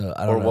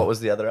So I don't know. Or what was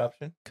the other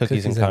option?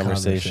 Cookies and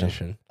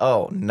conversation.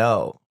 Oh,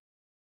 no.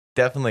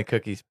 Definitely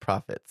Cookies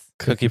Profits.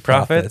 Cookie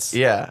Profits?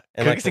 Yeah.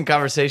 And Cookies like and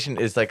Conversation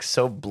is like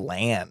so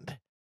bland.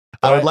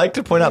 I would like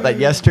to point out that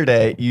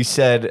yesterday you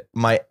said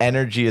my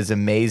energy is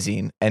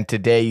amazing, and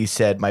today you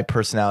said my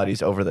personality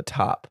is over the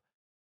top.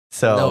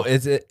 So No,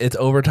 it's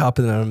over top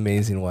in an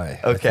amazing way.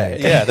 I okay.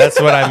 think. Yeah,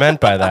 that's what I meant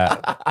by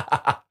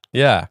that.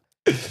 Yeah.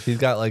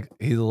 He's a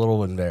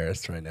little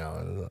embarrassed right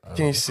now.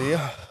 Can you see?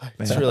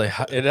 It's really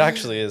hot. It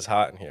actually is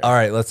hot in here. All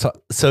right, let's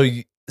talk. So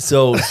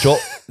Joel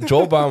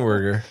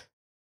Bomberger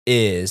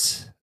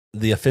is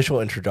the official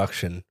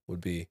introduction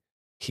would be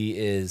he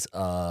is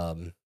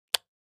homeschooler.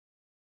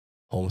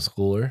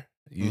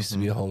 Used to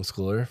be a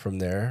homeschooler. From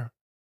there,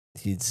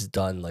 he's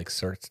done like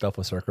stuff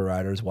with circuit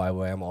riders,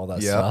 YWAM, all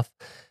that stuff.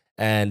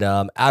 And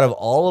out of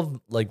all of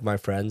like my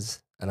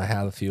friends, and I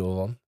have a few of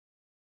them,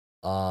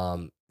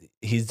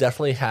 he's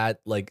definitely had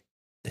like,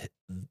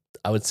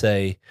 I would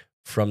say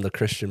from the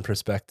Christian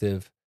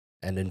perspective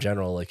and in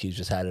general, like he's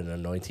just had an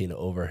anointing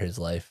over his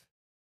life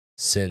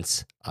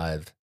since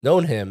I've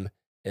known him,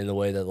 in the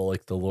way that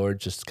like the Lord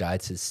just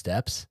guides his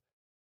steps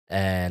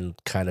and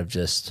kind of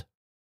just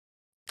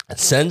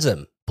sends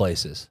him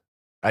places.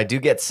 I do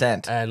get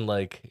sent. And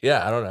like,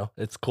 yeah, I don't know.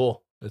 It's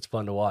cool. It's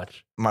fun to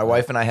watch. My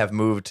wife and I have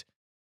moved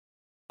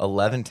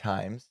 11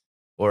 times,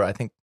 or I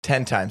think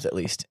 10 times at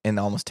least, in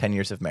almost 10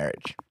 years of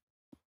marriage.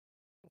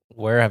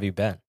 Where have you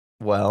been?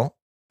 Well,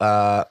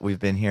 we've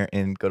been here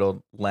in good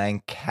old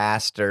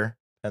Lancaster,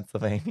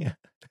 Pennsylvania.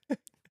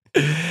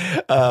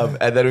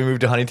 And then we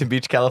moved to Huntington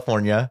Beach,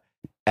 California.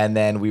 And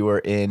then we were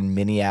in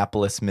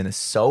Minneapolis,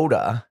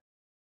 Minnesota,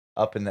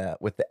 up in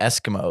with the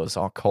Eskimos,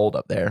 all cold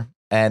up there.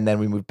 And then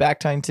we moved back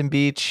to Huntington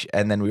Beach.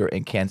 And then we were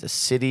in Kansas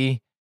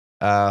City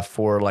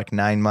for like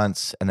 9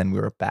 months. And then we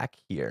were back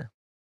here.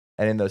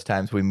 And in those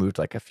times, we moved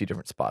like a few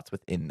different spots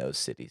within those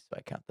cities. So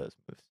I count those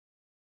moves.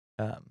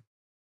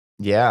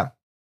 Yeah.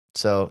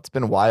 So it's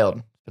been wild.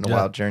 It's been a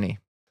wild journey.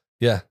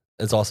 Yeah,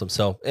 it's awesome.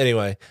 So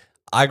anyway,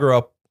 I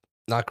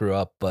not grew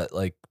up, but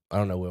like, I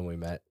don't know when we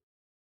met,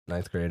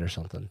 9th grade or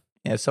something.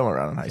 Yeah, somewhere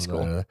around in high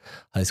school.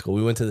 High school.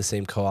 We went to the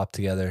same co-op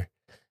together.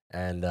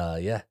 And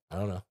yeah, I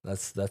don't know.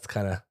 That's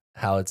kind of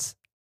how it's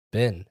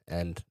been.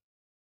 And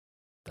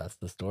that's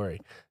the story.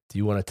 Do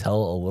you want to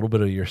tell a little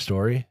bit of your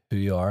story, who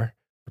you are,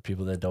 for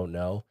people that don't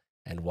know,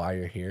 and why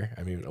you're here?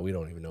 I mean, we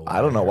don't even know. I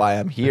don't know why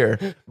I'm here,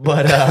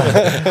 but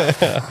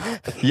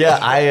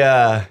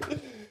yeah,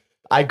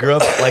 I grew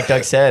up, like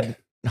Doug said,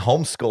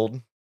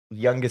 homeschooled,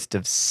 youngest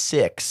of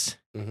 6.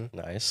 Mm-hmm.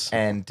 Nice.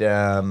 And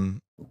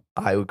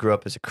I grew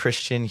up as a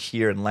Christian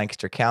here in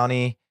Lancaster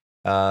County.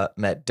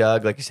 Met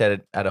Doug, like you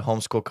said, at a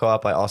homeschool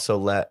co-op. I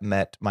also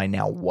met my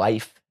now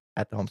wife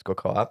at the homeschool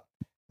co-op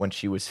when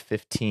she was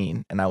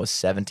 15 and I was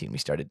 17. We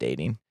started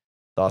dating.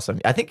 It's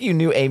awesome. I think you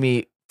knew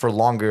Amy for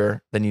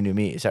longer than you knew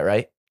me. Is that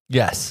right?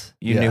 Yes.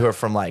 You knew her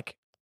from like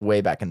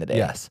way back in the day.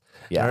 Yes.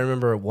 Yeah. I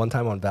remember one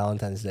time on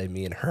Valentine's Day,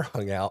 me and her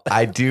hung out.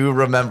 I do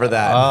remember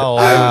that. Oh,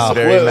 I wow. was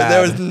very mad.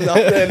 There was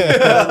nothing,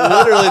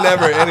 literally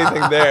never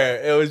anything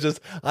there. It was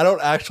just,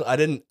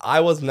 I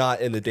was not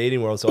in the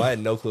dating world, so I had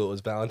no clue it was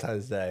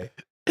Valentine's Day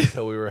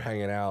until we were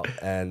hanging out,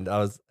 and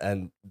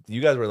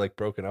you guys were like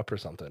broken up or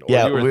something. Or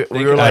Yeah, we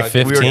were like,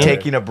 15? we were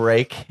taking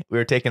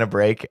a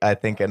break. I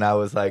think, and I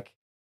was like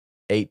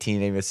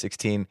 18, maybe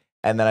 16.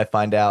 And then I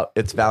find out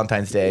it's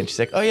Valentine's Day, and she's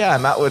like, "Oh yeah,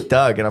 I'm out with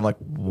Doug," and I'm like,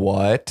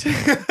 "What?"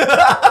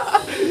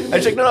 And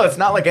she's like, "No, it's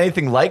not like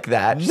anything like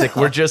that." She's like,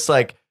 "We're just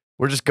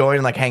going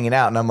and like hanging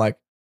out," and I'm like,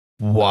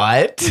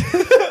 "What?"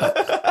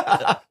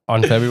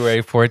 On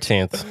February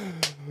 14th.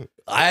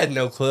 I had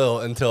no clue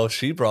until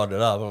she brought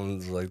it up. I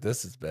was like,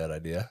 "This is a bad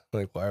idea.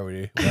 Like, why are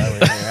we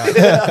hanging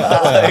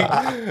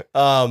out?"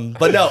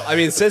 But no, I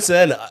mean, since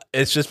then,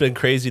 it's just been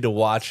crazy to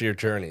watch your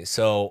journey.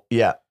 So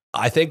Yeah.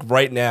 I think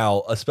right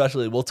now,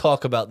 especially, we'll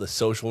talk about the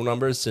social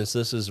numbers, since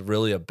this is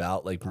really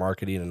about like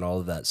marketing and all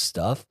of that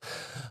stuff.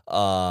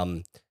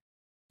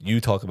 You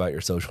talk about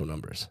your social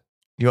numbers.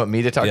 You want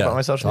me to talk about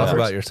my social Talk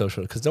numbers? about your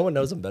social, because no one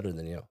knows them better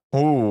than you.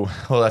 Ooh,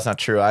 well, that's not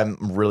true. I'm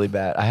really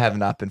bad. I have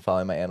not been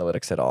following my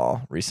analytics at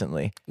all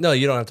recently. No,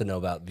 you don't have to know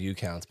about view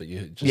counts, but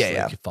you just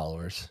your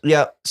followers.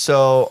 Yeah.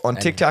 So on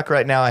TikTok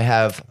right now, I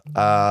have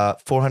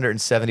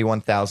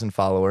 471,000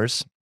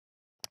 followers.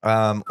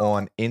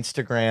 On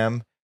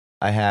Instagram,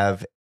 I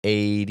have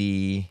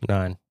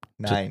 89.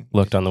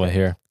 Looked on the way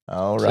here.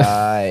 All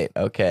right.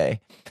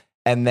 Okay.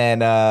 And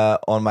then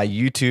on my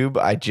YouTube,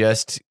 I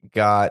just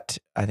got,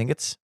 I think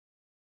it's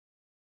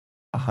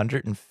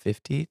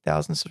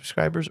 150,000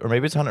 subscribers, or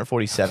maybe it's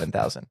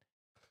 147,000.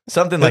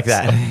 Something like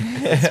that.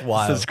 It's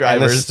wild. And the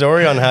Subscribers.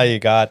 story on how you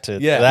got to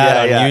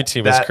that on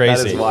YouTube is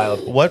crazy. That is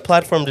wild. What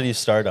platform did you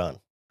start on?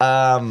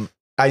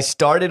 I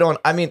started on,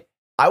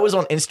 I was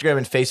on Instagram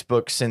and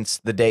Facebook since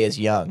the day is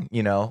young,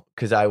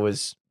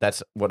 because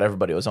that's what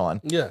everybody was on.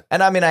 Yeah.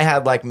 And I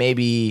had like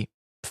maybe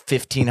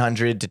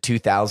 1,500 to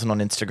 2,000 on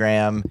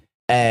Instagram,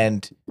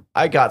 and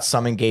I got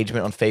some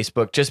engagement on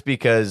Facebook just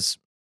because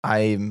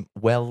I'm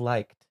well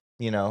liked,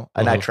 and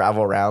I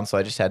travel around, so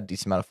I just had a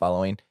decent amount of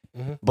following.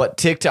 But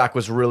TikTok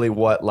was really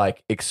what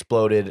like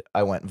exploded.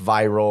 I went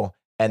viral,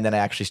 and then I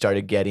actually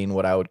started getting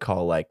what I would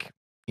call like,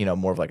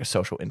 more of like a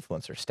social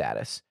influencer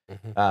status.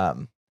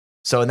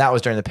 So, and that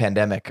was during the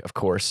pandemic, of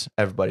course.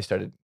 Everybody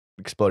started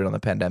exploding on the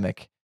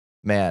pandemic.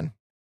 Man.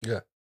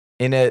 Yeah.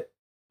 In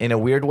a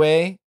weird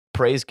way,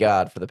 praise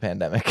God for the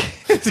pandemic.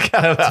 It's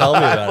kind of Tell me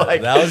about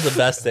it. That was the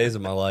best days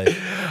of my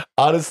life.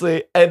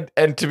 Honestly,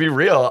 and to be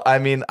real, I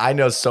mean, I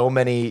know so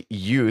many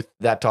youth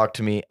that talk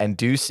to me and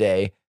do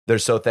say they're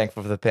so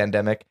thankful for the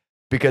pandemic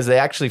because they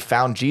actually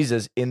found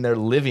Jesus in their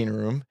living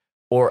room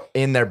or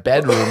in their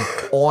bedroom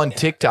on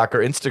TikTok or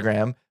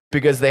Instagram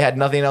because they had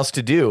nothing else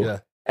to do. Yeah.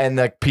 And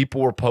like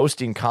people were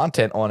posting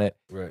content on it.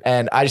 Right.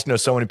 And I just know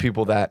so many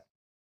people that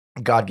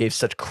God gave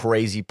such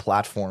crazy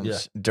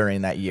platforms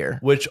during that year.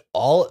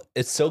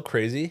 It's so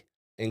crazy,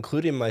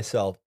 including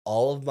myself,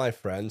 all of my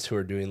friends who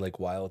are doing like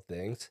wild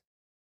things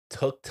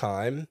took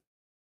time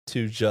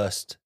to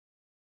just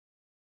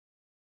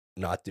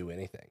not do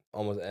anything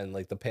almost. And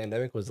like the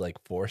pandemic was like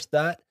forced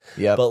that.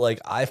 Yeah. But like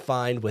I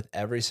find with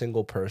every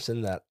single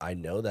person that I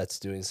know that's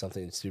doing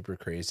something super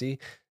crazy,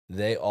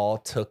 they all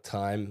took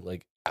time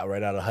like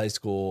right out of high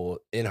school,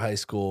 in high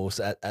school,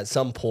 so at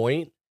some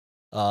point,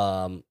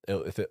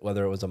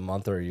 whether it was a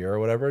month or a year or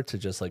whatever, to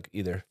just like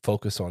either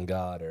focus on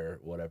God or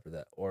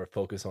whatever or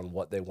focus on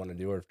what they want to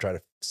do, or try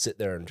to sit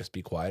there and just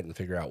be quiet and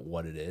figure out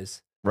what it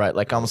is. Right.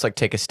 Like almost like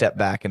take a step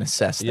back and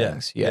assess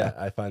things. Yeah.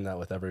 I find that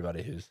with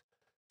everybody who's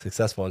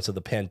successful. And so the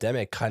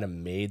pandemic kind of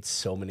made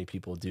so many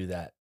people do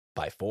that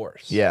by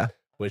force. Yeah.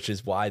 Which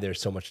is why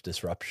there's so much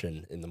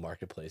disruption in the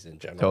marketplace in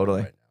general.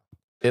 Totally. Right now.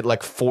 It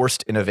like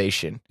forced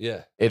innovation.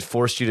 Yeah. It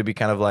forced you to be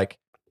kind of like,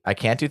 I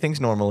can't do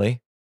things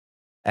normally.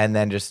 And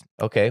then just,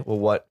 okay, well,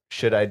 what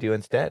should I do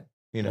instead?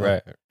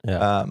 Right.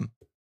 Yeah.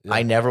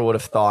 I never would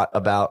have thought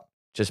about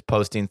just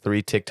posting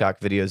 3 TikTok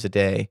videos a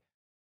day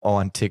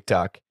on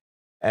TikTok.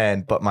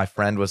 But my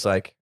friend was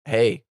like,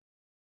 hey,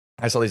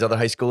 I saw these other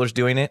high schoolers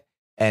doing it,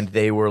 and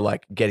they were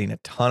like getting a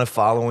ton of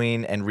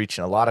following and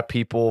reaching a lot of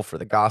people for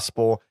the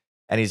gospel.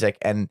 And he's like,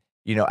 at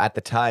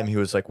the time he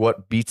was like,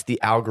 what beats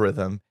the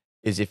algorithm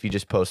is if you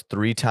just post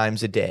 3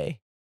 times a day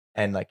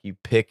and like you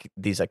pick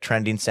these like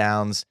trending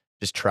sounds,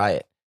 just try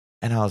it.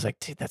 And I was like,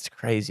 dude, that's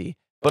crazy.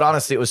 But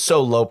honestly, it was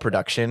so low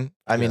production.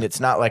 I mean, it's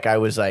not like I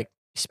was like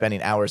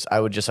spending hours. I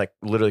would just like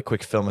literally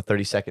quick film a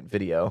 30-second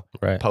video,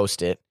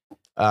 post it.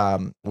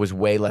 Was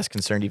way less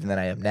concerned even than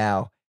I am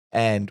now.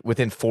 And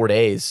within 4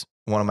 days,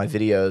 one of my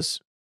videos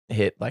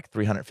hit like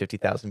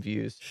 350,000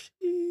 views.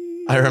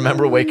 I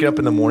remember waking up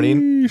in the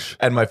morning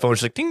and my phone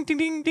was like ding, ding,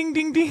 ding, ding,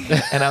 ding, ding.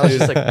 And I was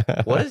just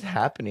like, what is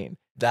happening?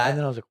 And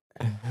then I was like,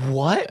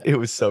 what? It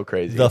was so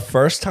crazy. The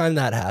first time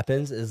that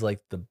happens is like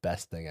the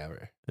best thing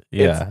ever.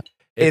 Yeah.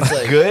 It's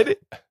like, good,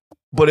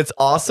 but it's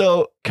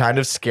also kind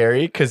of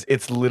scary because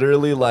it's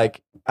literally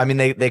like, I mean,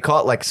 they call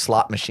it like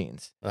slot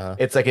machines.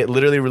 It's like it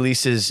literally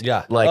releases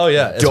like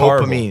it's dopamine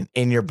horrible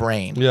in your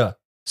brain. Yeah.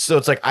 So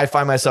it's like I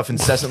find myself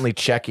incessantly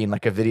checking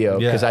like a video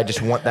because I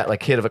just want that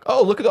like hit of like,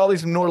 oh, look at all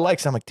these more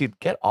likes. I'm like, dude,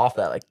 get off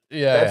that. Like,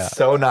 that's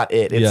so not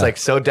it. It's like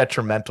so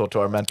detrimental to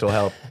our mental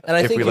health and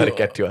I if think we let it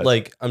get to us.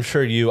 Like, I'm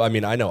sure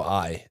I know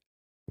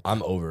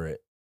I'm over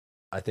it.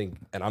 I think,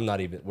 and I'm not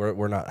even,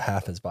 we're not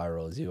half as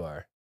viral as you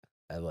are.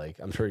 And like,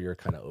 I'm sure you're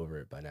kind of over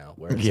it by now,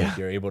 where it's like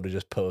you're able to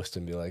just post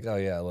and be like, oh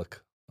yeah,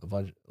 look, a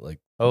bunch, like,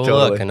 oh,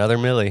 look, another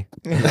milli.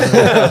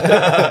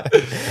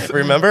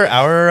 Remember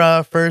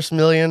our first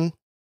million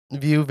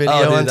view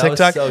video on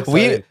TikTok? So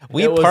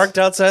we parked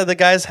outside the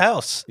guy's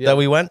house that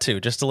we went to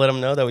just to let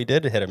him know that we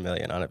did hit 1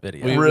 million on a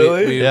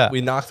video.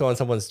 We knocked on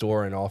someone's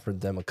door and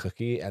offered them a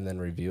cookie and then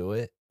review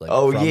it. Like,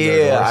 oh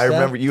yeah, I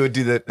remember you would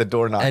do the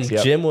door knocks.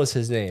 And Jim was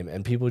his name,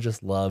 and people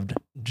just loved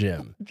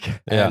Jim.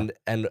 And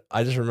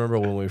I just remember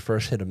when we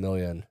first hit 1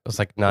 million, it was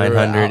like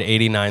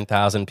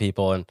 989,000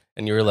 people, and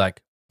you were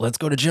like, "Let's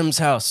go to Jim's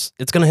house.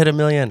 It's gonna hit 1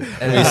 million."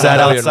 And we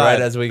sat outside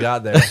right as we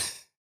got there,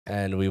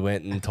 and we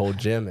went and told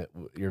Jim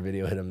your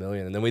video hit 1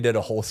 million, and then we did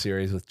a whole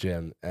series with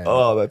Jim. And,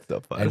 that's so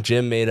fun. And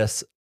Jim made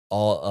us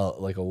all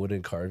like a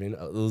wooden carving.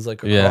 It was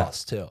like a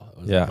cross too.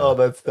 Like,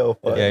 that's so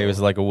fun. Yeah, he was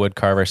like a wood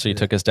carver. So he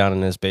took us down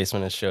in his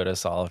basement and showed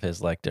us all of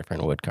his like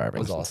different wood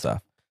carvings and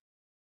stuff.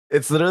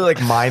 It's literally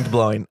like mind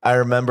blowing. I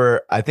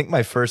remember, I think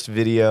my first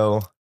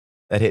video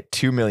that hit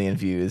 2 million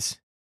views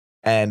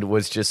and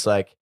was just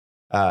like,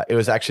 it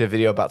was actually a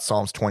video about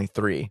Psalms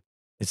 23.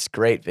 It's a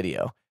great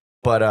video.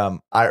 But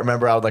I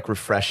remember I would like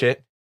refresh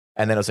it.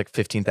 And then it was like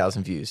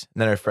 15,000 views.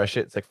 And then I refresh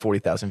it, it's like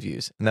 40,000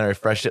 views. And then I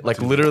refresh it,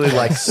 like literally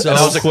like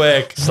so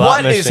quick.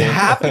 What is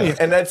happening?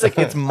 And that's like,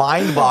 it's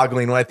mind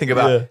boggling when I think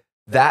about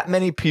that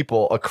many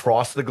people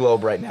across the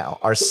globe right now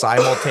are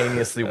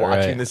simultaneously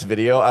watching this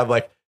video. I'm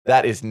like,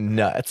 that is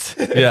nuts.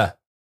 Yeah.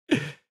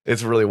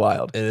 It's really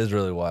wild. It is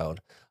really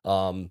wild.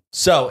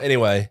 So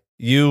anyway,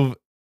 you've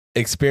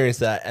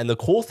experienced that. And the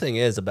cool thing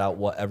is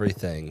about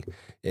everything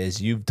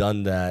is you've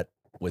done that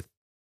with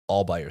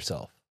all by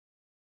yourself.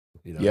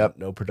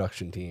 No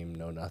production team,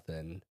 no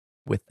nothing.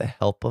 With the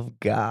help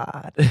of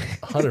God.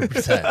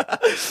 100%.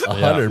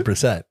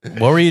 100%.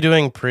 What were you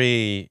doing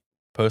pre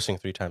posting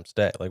 3 times a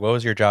day? Like, what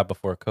was your job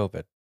before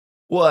COVID?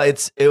 Well,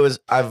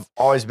 I've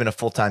always been a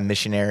full-time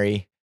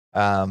missionary.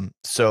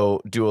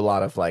 So do a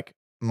lot of like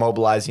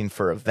mobilizing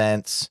for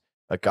events,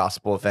 like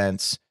gospel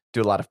events,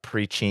 do a lot of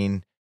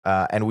preaching.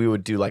 And we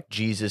would do like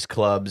Jesus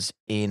clubs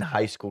in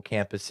high school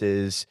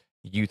campuses,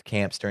 youth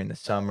camps during the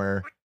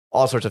summer,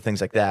 all sorts of things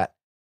like that.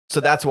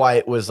 So that's why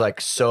it was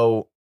like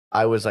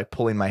I was like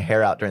pulling my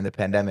hair out during the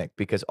pandemic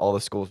because all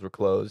the schools were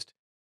closed.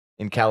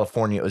 In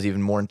California, it was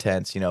even more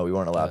intense. We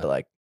weren't allowed to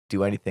like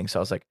do anything. So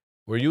I was like,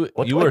 Were you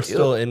what you do I were do?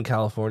 still in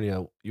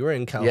California? You were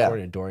in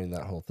California during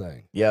that whole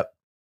thing. Yep.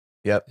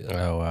 Yeah.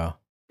 Oh, wow.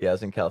 Yeah, I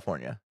was in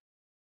California.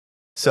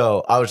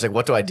 So I was like,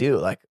 what do I do?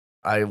 Like,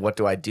 what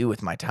do I do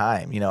with my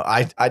time?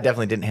 I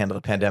definitely didn't handle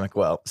the pandemic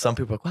well. Some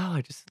people are like,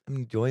 wow, I'm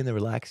enjoying the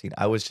relaxing.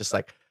 I was just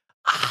like,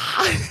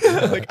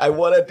 like I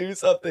want to do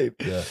something.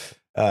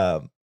 Yeah.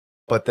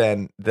 But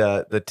then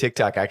the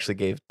TikTok actually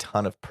gave a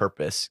ton of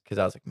purpose because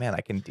I was like, man,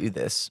 I can do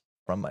this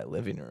from my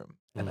living room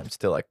and I'm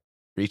still like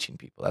reaching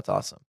people. That's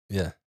awesome.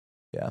 Yeah.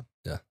 Yeah.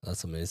 Yeah.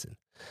 That's amazing.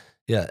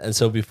 Yeah. And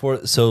so before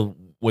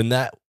the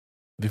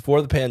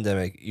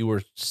pandemic, you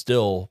were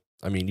still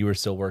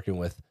working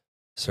with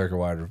Circuit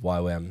Rider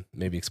YWAM.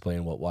 Maybe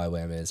explain what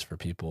YWAM is for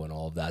people and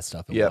all of that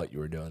stuff and what you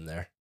were doing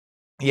there.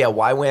 Yeah.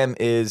 YWAM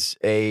is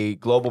a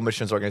global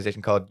missions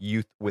organization called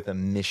Youth with a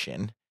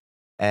Mission.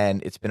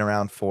 And it's been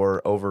around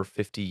for over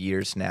 50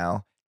 years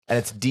now. And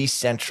it's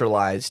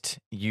decentralized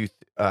youth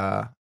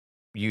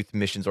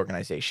missions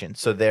organization.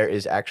 So there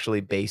is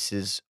actually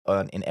bases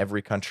in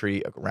every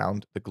country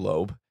around the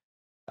globe.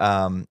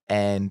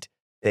 And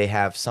they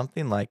have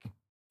something like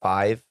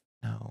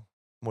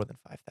more than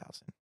 5,000.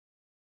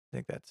 I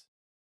think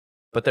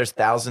but there's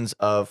thousands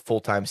of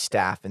full-time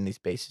staff in these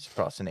bases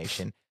across the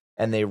nation.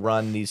 And they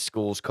run these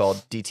schools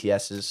called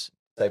DTSs,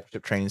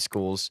 discipleship training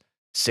schools,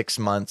 6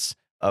 months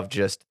of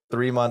just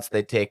 3 months.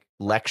 They take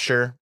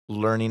lecture,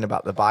 learning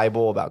about the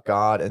Bible, about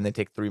God, and they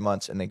take 3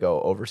 months and they go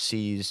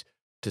overseas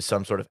to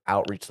some sort of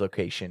outreach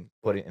location,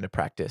 put it into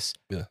practice.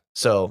 Yeah.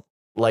 So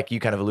like you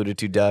kind of alluded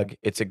to, Doug,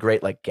 it's a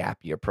great like gap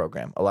year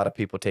program. A lot of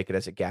people take it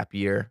as a gap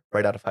year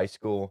right out of high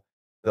school.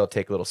 They'll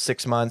take a little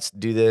 6 months,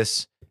 do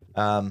this.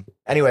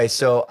 Anyway,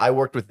 so I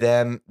worked with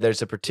them.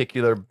 There's a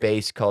particular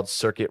base called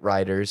Circuit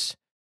Riders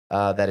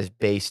that is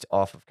based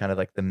off of kind of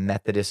like the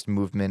Methodist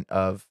movement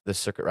of the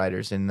Circuit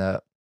Riders in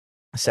the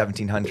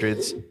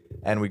 1700s.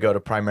 And we go to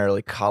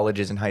primarily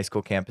colleges and high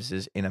school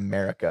campuses in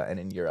America and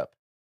in Europe.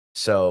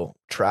 So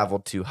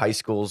traveled to high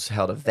schools,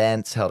 held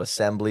events, held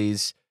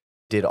assemblies,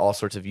 did all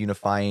sorts of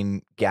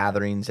unifying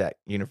gatherings at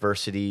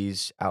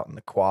universities, out in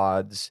the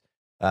quads.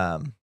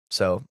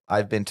 So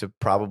I've been to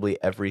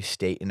probably every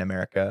state in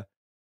America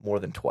more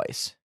than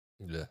twice.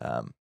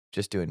 Yeah.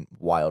 Just doing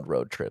wild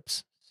road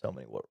trips. So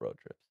many road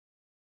trips.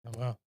 Oh,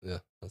 wow. Yeah.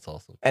 That's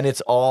awesome. And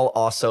it's all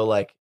also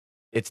like,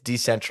 it's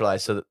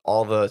decentralized so that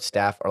all the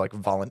staff are like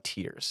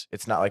volunteers.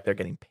 It's not like they're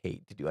getting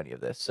paid to do any of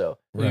this. So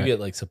you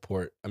get like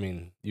support. I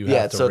mean, you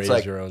Yeah, have to so it's raise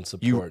like your own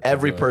support.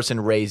 every person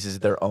raises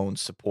their own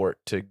support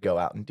to go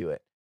out and do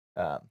it.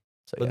 But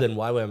then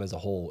YWAM as a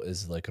whole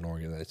is like an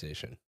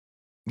organization.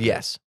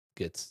 Yes.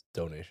 Gets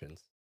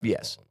donations.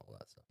 Yes. And all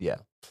that stuff. Yeah.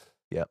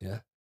 Yep. Yeah.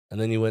 And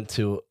then you went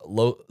to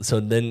so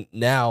then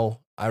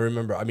now I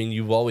remember, I mean,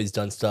 you've always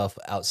done stuff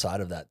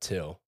outside of that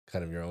too,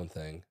 kind of your own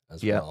thing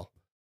as well.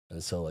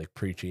 And so like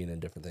preaching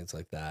and different things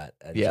like that.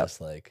 And just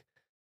like,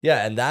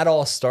 yeah. And that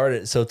all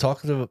started. So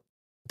talk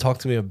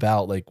to me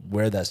about like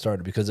where that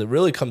started, because it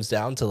really comes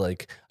down to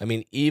like, I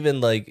mean, even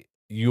like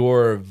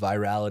your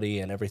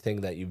virality and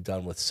everything that you've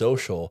done with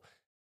social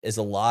is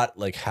a lot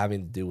like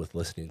having to do with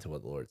listening to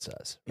what the Lord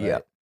says. Right? Yeah.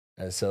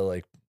 And so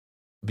like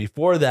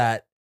before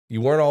that,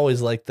 you weren't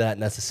always like that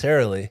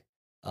necessarily.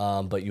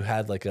 But you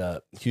had like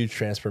a huge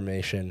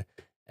transformation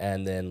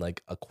and then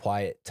like a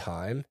quiet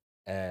time.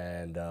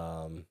 And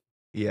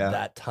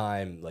that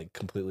time like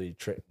completely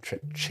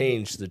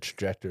changed the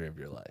trajectory of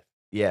your life.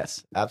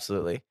 Yes,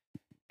 absolutely.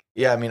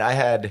 Yeah, I mean, I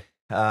had it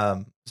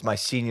was my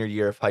senior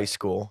year of high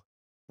school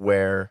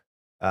where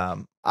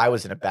I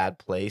was in a bad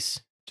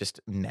place just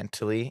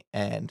mentally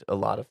and a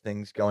lot of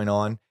things going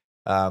on.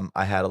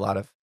 I had a lot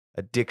of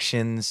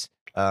addictions,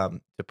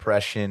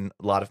 depression,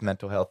 a lot of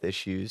mental health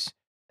issues.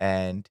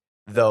 And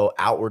though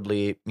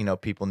outwardly,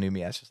 people knew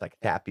me as just like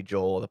Happy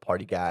Joel, the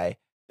party guy,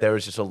 there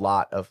was just a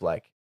lot of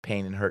like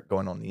pain and hurt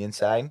going on the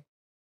inside.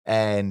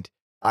 And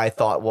I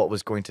thought what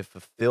was going to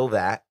fulfill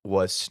that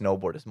was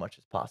snowboard as much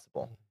as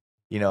possible.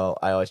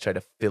 I always try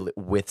to fill it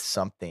with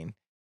something.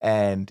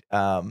 And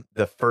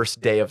the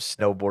first day of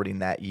snowboarding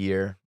that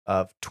year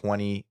of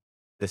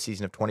the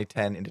season of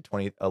 2010 into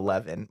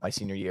 2011, my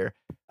senior year,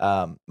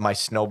 my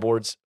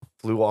snowboards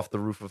flew off the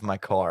roof of my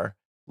car,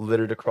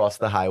 littered across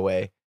the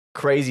highway.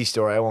 Crazy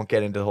story. I won't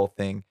get into the whole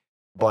thing,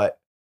 but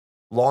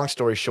long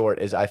story short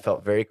is I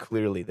felt very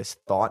clearly this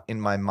thought in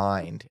my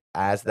mind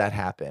as that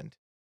happened.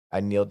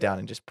 I kneeled down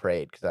and just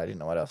prayed because I didn't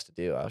know what else to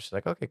do. I was just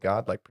like, okay,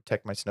 God, like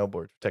protect my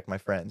snowboard, protect my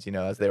friends,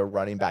 as they were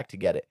running back to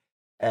get it.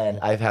 And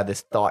I've had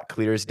this thought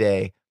clear as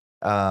day.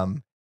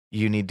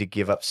 You need to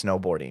give up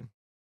snowboarding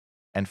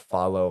and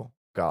follow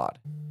God.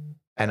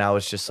 And I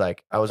was just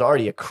like, I was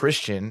already a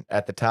Christian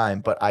at the time,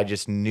 but I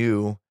just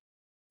knew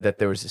that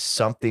there was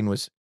something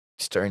was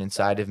stirring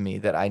inside of me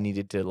that I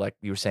needed to, like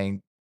you were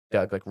saying,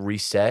 Doug, like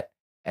reset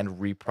and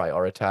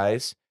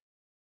reprioritize.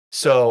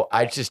 So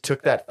I just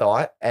took that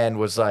thought and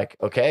was like,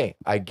 okay,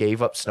 I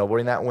gave up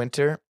snowboarding that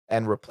winter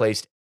and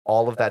replaced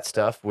all of that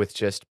stuff with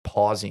just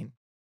pausing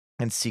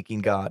and seeking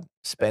God,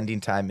 spending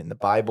time in the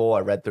Bible.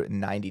 I read through it in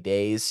 90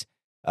 days.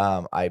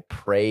 I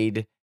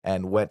prayed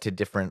and went to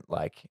different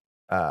like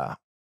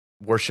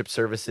worship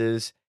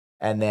services.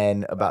 And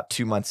then about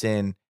 2 months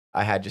in,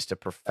 I had just a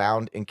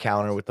profound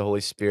encounter with the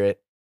Holy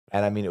Spirit.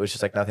 And I mean, it was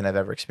just like nothing I've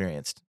ever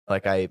experienced.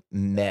 Like I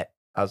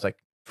was like,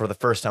 for the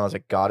first time, I was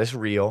like, God is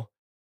real.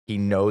 He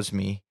knows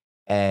me.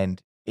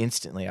 And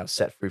instantly I was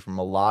set free from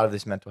a lot of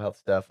this mental health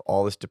stuff,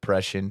 all this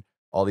depression,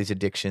 all these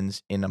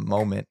addictions in a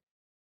moment.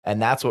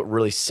 And that's what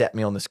really set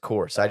me on this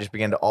course. I just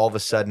began to all of a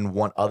sudden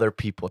want other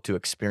people to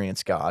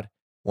experience God,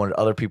 wanted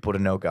other people to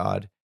know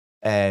God.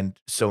 And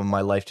so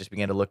my life just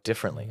began to look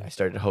differently. I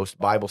started to host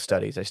Bible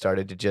studies. I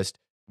started to just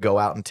go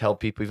out and tell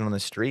people even on the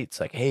streets,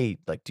 like, hey,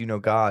 like, do you know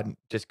God?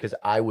 Just because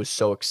I was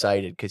so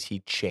excited because he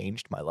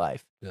changed my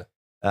life.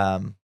 Yeah.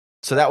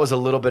 So that was a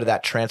little bit of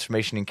that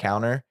transformation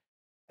encounter.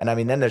 And I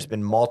mean, then there's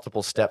been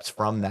multiple steps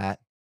from that.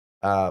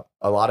 A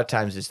lot of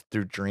times it's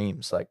through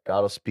dreams. Like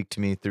God will speak to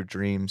me through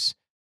dreams.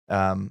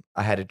 I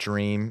had a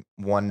dream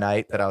one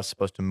night that I was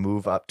supposed to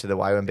move up to the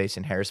YWAM base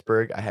in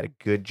Harrisburg. I had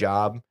a good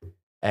job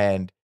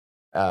and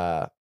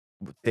it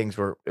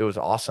was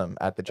awesome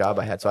at the job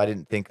I had. So I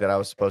didn't think that I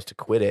was supposed to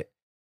quit it,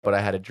 but I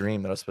had a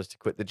dream that I was supposed to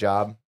quit the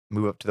job,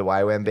 move up to the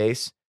YWAM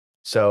base.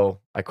 So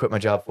I quit my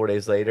job 4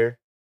 days later,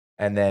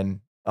 and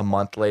then a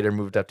month later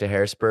moved up to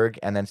Harrisburg,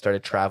 and then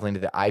started traveling to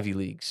the Ivy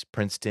Leagues,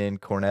 Princeton,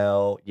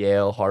 Cornell,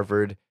 Yale,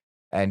 Harvard,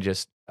 and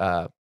just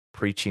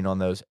preaching on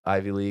those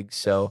Ivy Leagues.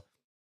 So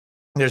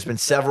there's been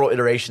several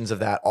iterations of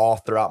that all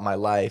throughout my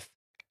life.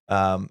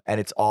 And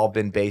it's all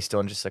been based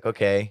on just like,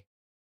 okay,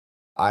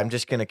 I'm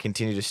just going to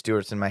continue to steward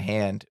what's in my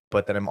hand,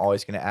 but then I'm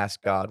always going to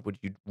ask God, would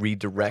you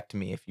redirect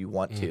me if you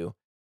want to?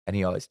 And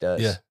he always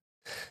does. Yeah.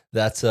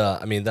 That's,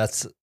 I mean,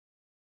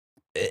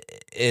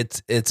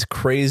 it's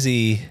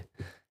crazy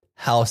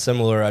how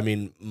similar. I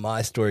mean,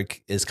 my story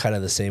is kind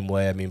of the same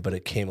way. I mean, but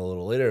it came a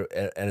little later,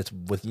 and it's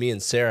with me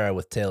and Sarah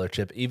with Taylor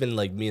Chip, even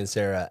like me and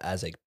Sarah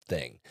as a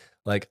thing.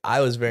 Like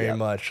I was very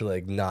much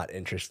like not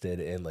interested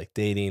in like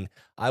dating.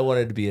 I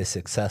wanted to be a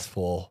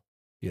successful,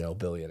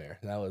 billionaire.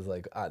 That was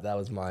like that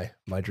was my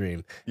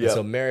dream. Yeah.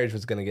 So marriage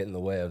was going to get in the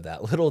way of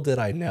that. Little did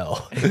I know,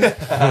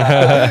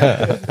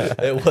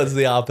 it was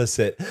the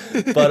opposite.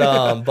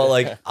 But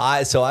like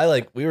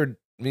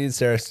me and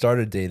Sarah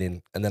started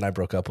dating, and then I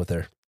broke up with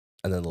her,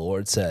 and then the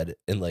Lord said,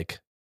 in like,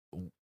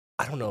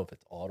 I don't know if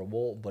it's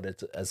audible, but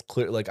it's as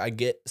clear. Like I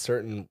get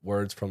certain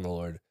words from the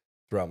Lord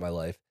throughout my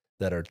life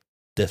that are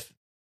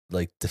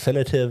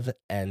definitive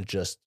and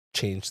just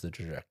change the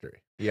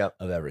trajectory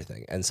of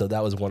everything. And so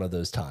that was one of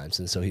those times.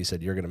 And so he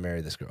said, you're going to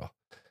marry this girl.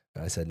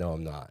 And I said, no,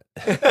 I'm not.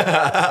 And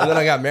then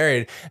I got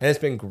married, and it's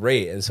been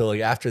great. And so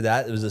like after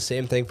that, it was the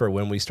same thing for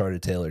when we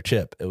started Taylor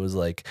Chip. It was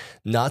like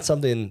not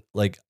something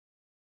like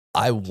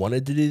I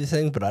wanted to do the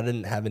thing, but I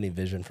didn't have any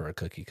vision for a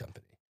cookie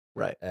company.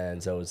 Right.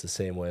 And so it was the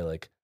same way.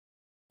 Like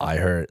I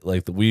heard,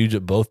 like me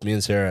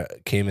and Sarah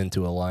came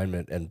into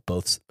alignment and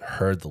both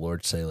heard the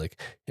Lord say,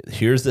 like,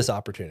 here's this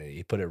opportunity.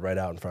 He put it right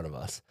out in front of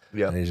us.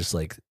 Yeah. And he's just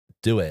like,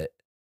 do it.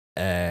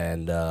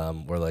 And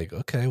we're like,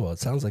 okay, well, it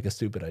sounds like a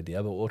stupid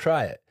idea, but we'll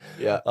try it.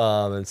 Yeah.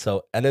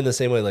 And in the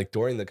same way, like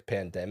during the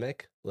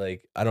pandemic,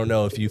 like, I don't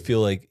know if you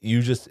feel like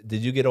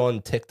did you get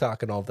on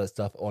TikTok and all of that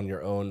stuff on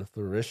your own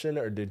fruition,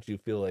 or did you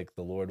feel like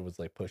the Lord was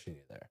like pushing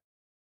you there?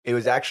 It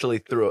was actually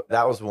through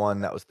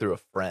a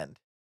friend.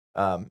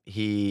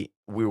 We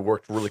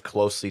worked really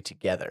closely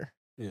together.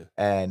 Yeah.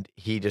 And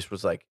he just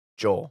was like,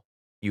 Joel,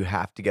 you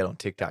have to get on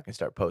TikTok and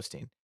start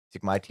posting. It's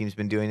like, my team's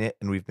been doing it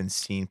and we've been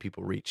seeing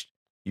people reached.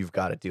 You've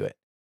got to do it.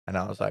 And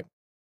I was like,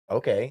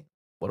 okay,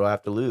 what do I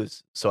have to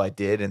lose? So I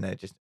did, and then it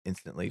just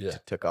instantly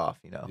took off,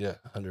 Yeah,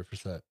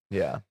 100%.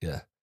 Yeah.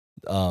 Yeah.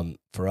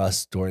 For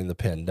us during the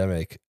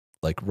pandemic,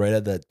 like right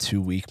at that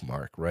 2-week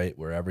mark, right,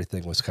 where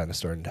everything was kind of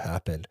starting to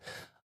happen,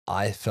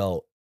 I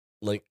felt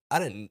like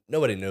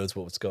nobody knows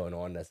what was going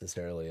on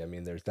necessarily. I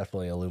mean, there's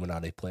definitely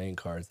Illuminati playing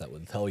cards that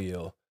would tell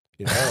you,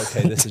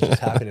 okay, this is just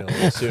happening a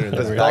little sooner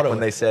than we thought. When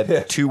they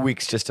said 2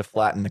 weeks just to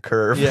flatten the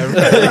curve. Yeah.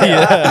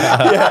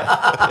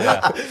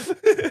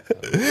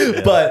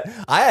 But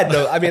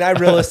I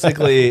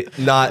realistically,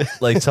 not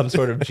like some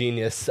sort of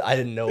genius. I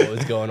didn't know what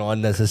was going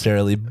on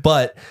necessarily,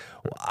 but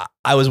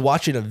I was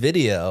watching a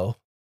video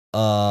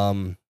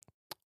on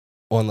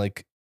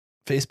like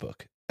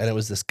Facebook, and it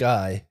was this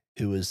guy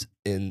who was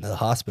in the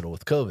hospital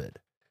with COVID.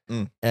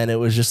 And it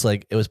was just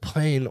like, it was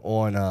playing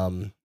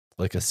on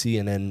like a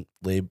CNN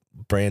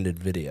branded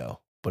video,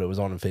 but it was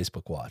on a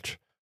Facebook Watch,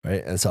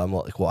 right? And so I'm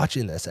like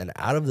watching this, and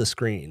out of the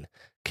screen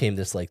came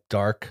this like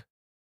dark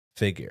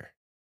figure,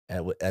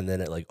 and then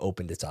it like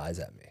opened its eyes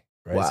at me,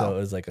 right? Wow. So it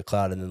was like a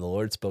cloud, and then the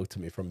Lord spoke to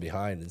me from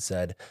behind and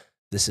said,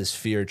 this is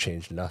fear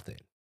changed nothing.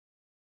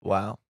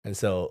 Wow. And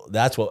so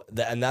that's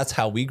and that's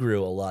how we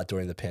grew a lot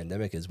during the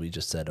pandemic. Is we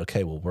just said,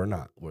 okay, well,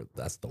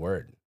 that's the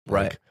word,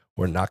 Right?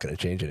 We're not going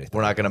to change anything.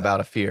 We're not going to bow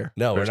to fear.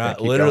 No, we're just gonna not.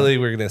 keep Literally,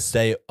 going. we're going to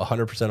stay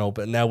 100%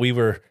 open. Now we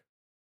were,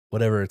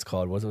 whatever it's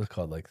called. What's it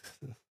called?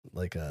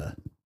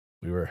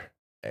 We were.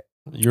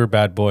 You were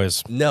bad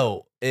boys.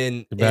 No,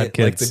 in bad like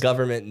the kids.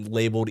 government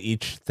labeled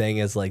each thing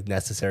as like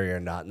necessary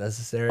or not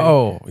necessary.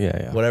 Oh,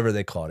 yeah. Whatever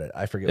they called it,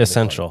 I forget. What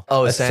Essential.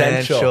 Oh,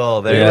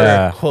 essential. They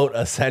Yeah. were quote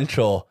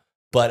essential,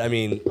 but I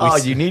mean,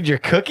 You need your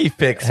cookie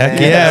fix, Heck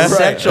man. yeah.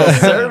 Essential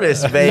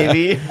service,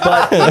 baby.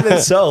 But even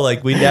so,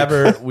 like we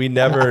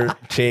never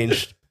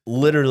changed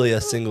literally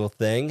a single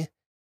thing,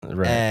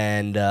 Right.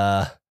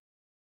 and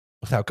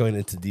without going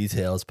into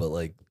details, but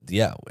like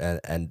yeah,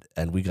 and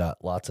we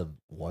got lots of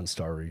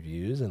 1-star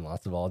reviews and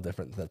lots of all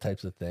different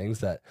types of things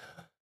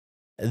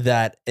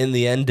that in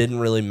the end didn't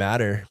really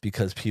matter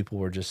because people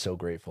were just so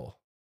grateful.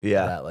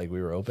 Yeah. That like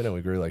we were open and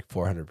we grew like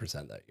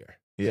 400% that year.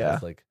 Yeah. So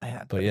it's like,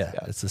 Man, but yeah,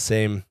 it's the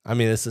same. I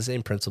mean, it's the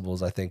same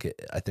principles. I think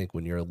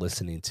when you're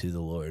listening to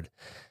the Lord,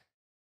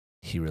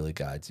 He really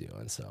guides you,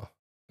 and so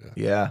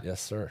Yeah.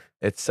 yes, sir.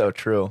 It's so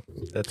true.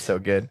 That's so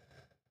good.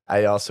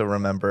 I also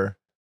remember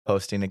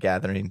hosting a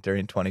gathering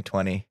during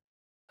 2020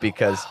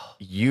 because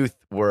youth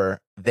were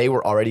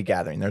already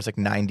gathering. There's like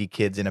 90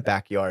 kids in a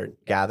backyard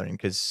gathering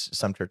because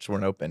some churches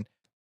weren't open.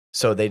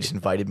 So they just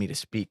invited me to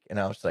speak. And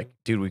I was like,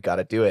 dude, we got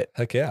to do it.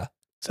 Heck yeah.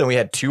 So we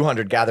had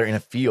 200 gather in a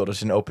field. It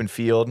was an open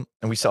field.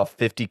 And we saw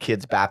 50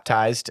 kids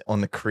baptized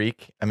on the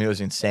creek. I mean, it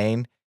was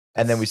insane.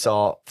 And then we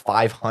saw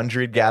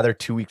 500 gather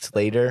 2 weeks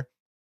later.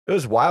 It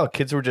was wild.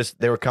 Kids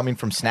they were coming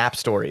from Snap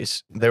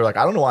stories. They were like,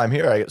 I don't know why I'm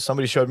here.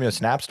 Somebody showed me a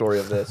Snap story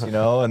of this, you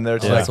know? And they're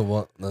just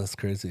That's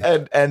crazy.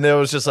 and there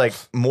was just like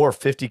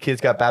 50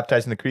 kids got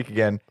baptized in the creek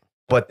again.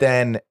 But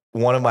then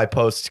one of my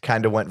posts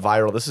kind of went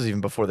viral. This is even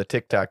before the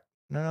TikTok.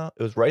 No,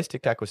 it was right as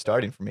TikTok was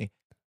starting for me.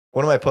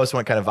 One of my posts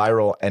went kind of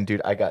viral, and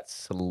dude, I got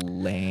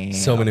slammed.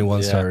 So many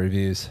 1-star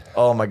reviews.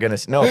 Oh my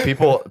goodness. No,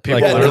 people Like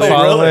literally,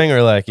 following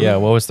or like, yeah,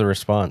 what was the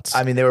response?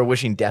 I mean, they were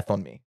wishing death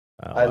on me.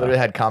 Oh, I literally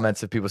had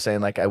comments of people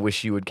saying like, I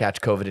wish you would catch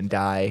COVID and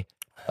die.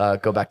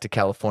 Go back to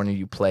California,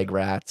 you plague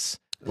rats.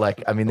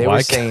 Like, I mean, they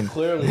were saying,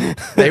 Clearly,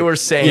 they were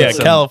saying, yeah,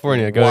 some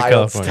California, go to wild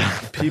California.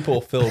 stuff.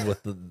 people filled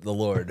with the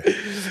Lord.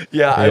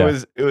 Yeah, Yeah. it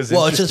was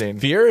Well, it's interesting.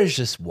 just fear is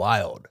just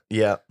wild.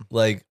 Yeah.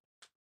 Like,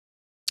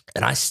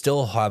 and I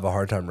still have a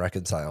hard time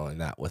reconciling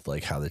that with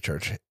like how the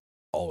church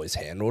always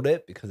handled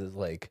it, because it's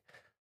like,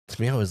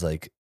 to me, I was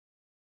like,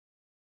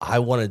 I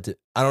wanted to,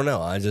 I don't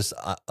know. I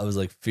was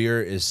like,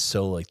 fear is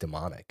so like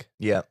demonic.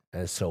 Yeah.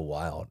 And it's so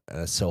wild, and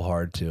it's so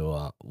hard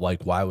to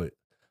like, why would,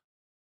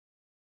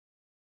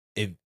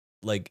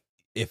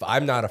 if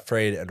I'm not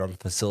afraid and I'm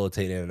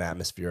facilitating an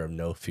atmosphere of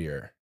no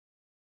fear,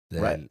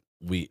 then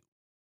we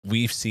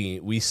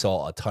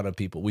saw a ton of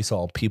people. We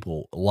saw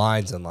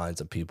lines and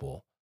lines of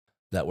people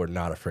that were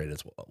not afraid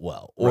as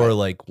well, or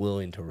like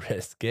willing to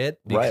risk it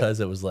because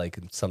it was like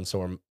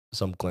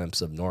some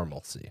glimpse of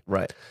normalcy.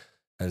 Right.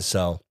 And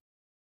so,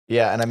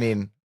 yeah. And I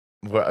mean,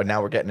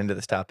 now we're getting into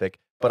this topic,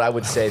 but I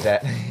would say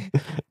that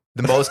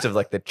the most of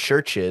like the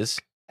churches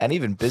and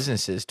even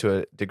businesses to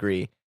a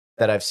degree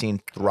that I've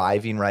seen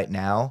thriving right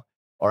now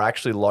are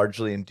actually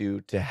largely due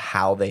to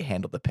how they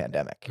handled the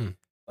pandemic.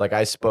 Like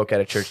I spoke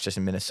at a church just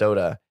in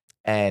Minnesota,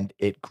 and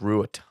it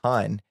grew a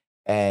ton.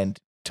 And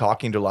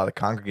talking to a lot of the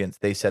congregants,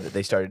 they said that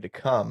they started to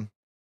come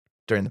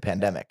during the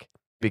pandemic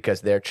because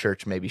their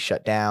church maybe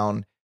shut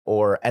down,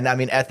 and I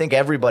mean, I think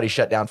everybody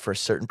shut down for a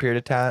certain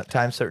period of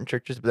time, certain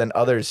churches, but then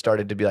others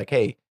started to be like,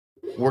 hey,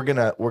 we're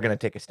gonna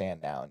take a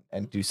stand now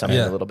and do something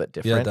a little bit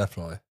different. Yeah,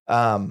 definitely.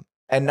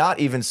 And not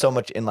even so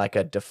much in like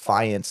a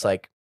defiance,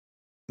 like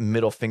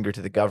middle finger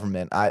to the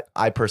government.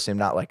 I personally am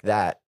not like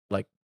that.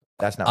 Like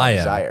that's not my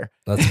desire.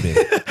 That's me.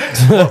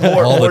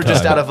 or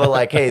just out of a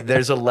like, hey,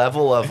 there's a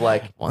level of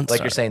like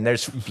you're saying,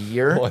 there's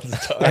fear,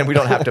 and we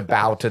don't have to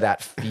bow to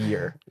that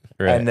fear.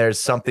 Right. And there's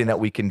something that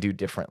we can do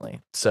differently.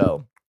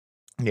 So,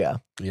 yeah,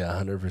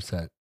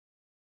 100%.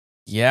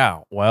 Yeah,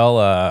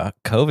 well,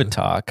 COVID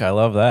talk. I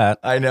love that.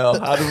 I know.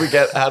 How do we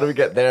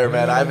get there,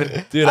 man? I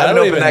haven't Dude, I I haven't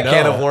don't opened even that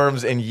can know. of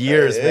worms in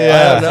years, man.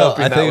 Yeah, I was no,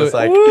 hoping I that think was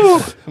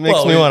like,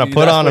 Makes me want to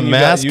put on a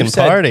mask and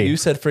party. You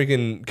said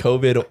freaking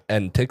COVID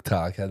and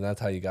TikTok, and that's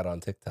how you got on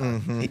TikTok.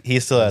 mhm. He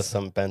still has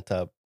some pent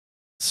up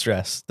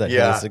stress that he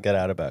Yeah. has to get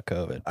out about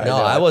COVID. I No,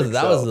 know, I that think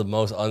was so. the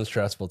most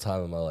unstressful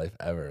time of my life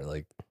ever.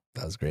 Like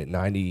that was great.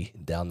 90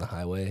 down the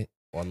highway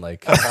on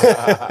like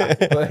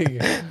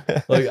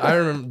like I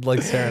remember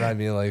like Sarah and I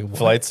being like, what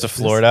Flights to is this?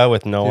 Florida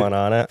with no Dude, one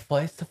on it.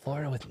 Flights to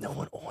Florida with no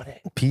one on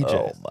it. PJ.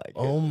 Oh my god.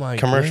 Oh my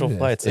Commercial goodness.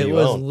 flights that It you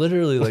was own.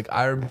 literally like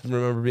I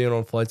remember being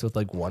on flights with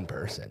like one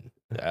person.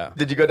 Yeah.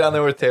 Did you go down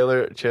there with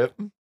Taylor Chip?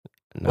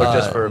 Or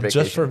just for a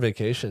vacation? Just for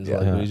vacations. Yeah.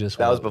 Like we just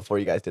That was went- before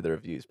you guys did the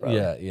reviews, bro.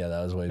 Yeah,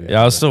 that was way before.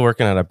 Yeah, I was still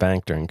working at a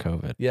bank during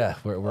COVID. Yeah,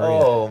 where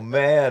Oh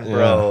man,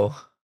 bro.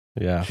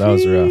 Yeah, that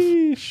was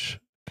rough.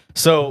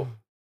 So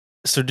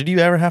did you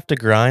ever have to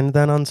grind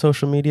then on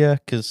social media?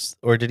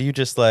 Or did you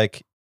just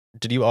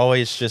did you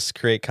always just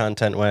create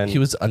content when he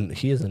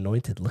is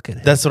anointed? Look at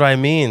him. That's what I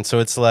mean. So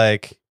it's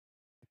like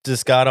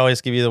does God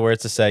always give you the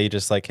words to say? You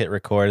just like hit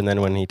record, and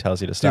then when he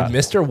tells you to Dude, stop,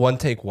 Mr. One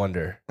Take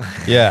Wonder.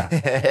 yeah,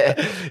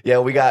 Yeah,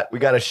 we got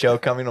a show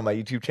coming on my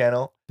YouTube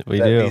channel. we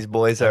that do. These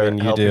boys I are mean,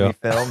 you helping do. me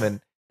film,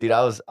 and dude,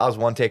 I was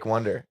one take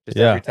wonder just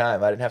Yeah. every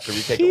time. I didn't have to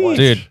retake it once.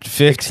 Dude, Except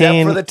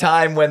 15. for the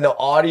time when the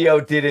audio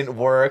didn't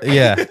work.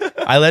 Yeah.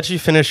 I let you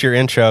finish your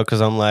intro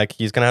because I'm like,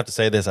 he's gonna have to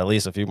say this at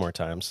least a few more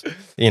times,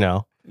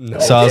 No.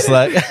 So I was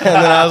like, and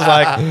then I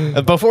was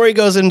like, before he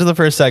goes into the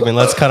first segment,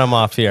 let's cut him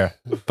off here.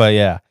 But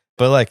yeah,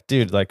 but like,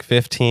 dude, like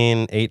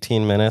 15,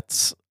 18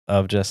 minutes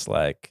of just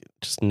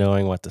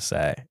knowing what to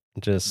say.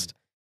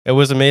 It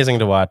was amazing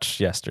to watch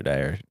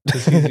yesterday.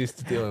 Because he's used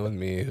to dealing with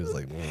me, who's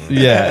like,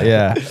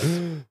 Yeah.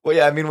 Well,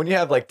 yeah, I mean, when you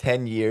have like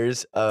 10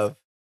 years of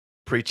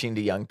preaching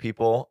to young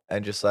people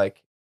and just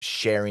like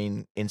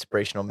sharing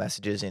inspirational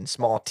messages in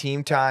small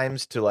team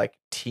times to like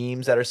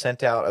teams that are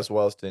sent out, as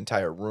well as to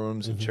entire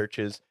rooms and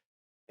churches,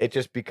 it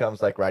just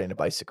becomes like riding a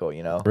bicycle,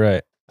 you know?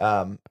 Right.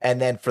 And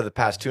then for the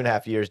past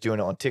 2.5 years doing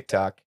it on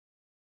TikTok,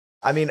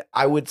 I mean,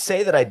 I would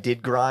say that I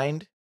did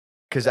grind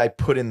because I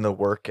put in the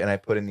work and I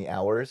put in the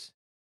hours,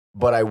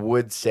 but I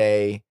would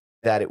say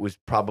that it was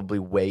probably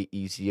way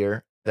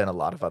easier than a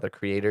lot of other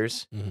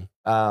creators.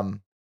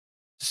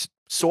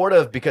 Sort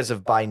of because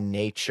of by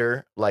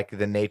nature, like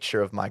the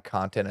nature of my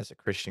content as a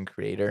Christian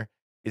creator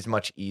is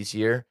much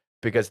easier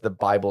because the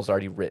Bible's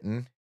already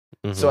written.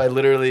 So I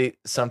literally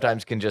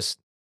sometimes can just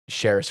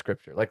share a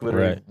scripture, like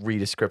literally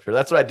read a scripture.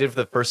 That's what I did for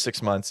the first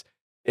 6 months.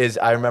 Is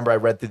I remember I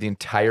read through the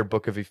entire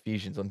book of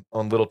Ephesians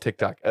on little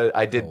TikTok.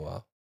 I did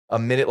a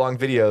minute-long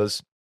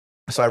videos.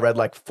 So I read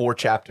like 4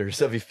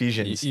 chapters of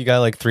Ephesians. You got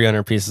like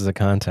 300 pieces of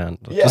content.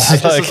 Yeah,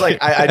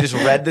 I just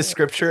read the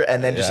scripture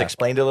and then just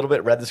explained it a little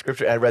bit, read the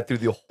scripture, and I read through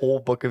the whole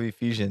book of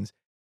Ephesians.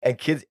 And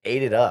kids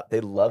ate it up. They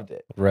loved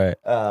it. Right.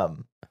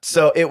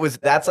 So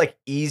that's like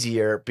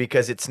easier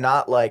because it's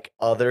not like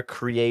other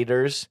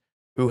creators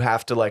who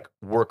have to like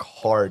work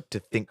hard to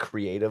think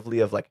creatively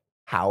of like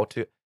how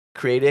to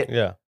create it.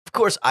 Yeah. Of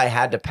course, I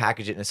had to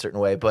package it in a certain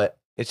way, but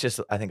it's just,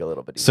 I think, a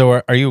little bit easier.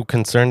 So are you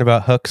concerned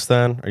about hooks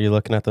then? Are you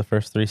looking at the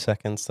first 3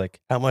 seconds?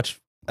 Like, how much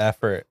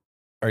effort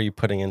are you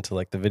putting into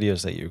like the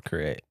videos that you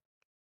create?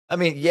 I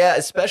mean, yeah,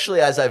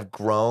 especially as I've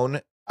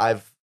grown,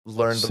 I've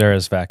learned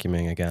Sarah's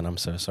vacuuming again. I'm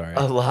so sorry.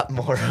 a lot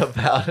more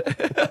about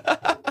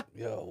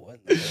Yo, what?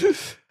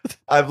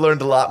 I've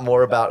learned a lot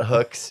more about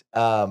hooks.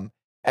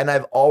 And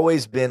I've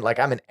always been like,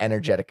 I'm an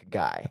energetic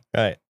guy.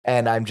 Right.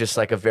 And I'm just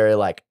like a very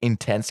like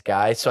intense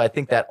guy. So I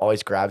think that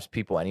always grabs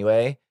people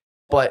anyway.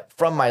 But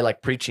from my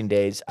like preaching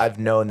days, I've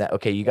known that,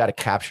 okay, you got to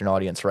capture an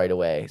audience right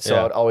away. So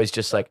I would always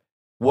just like,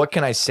 what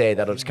can I say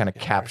that'll just kind of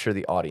capture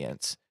the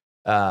audience?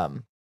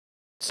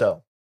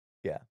 So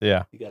yeah.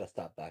 Yeah. You got to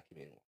stop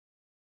vacuuming.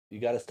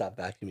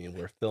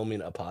 We're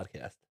filming a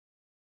podcast.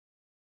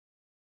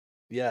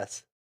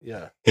 Yes.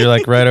 Yeah. You're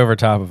like right over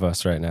top of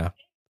us right now.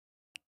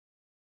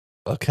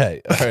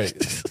 Okay. All right.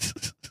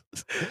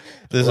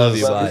 This Love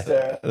is you, bye.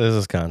 this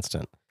is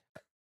constant.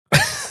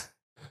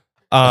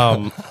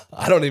 I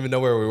don't even know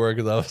where we were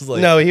because I was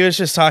like, No, he was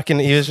just talking.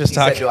 He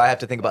said, do I have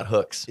to think about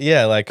hooks?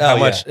 Yeah, like how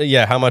much?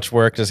 Yeah, how much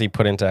work does he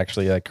put into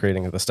actually like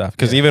creating the stuff?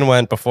 Because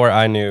even before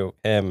I knew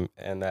him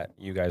and that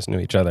you guys knew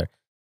each other,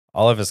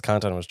 all of his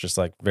content was just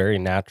like very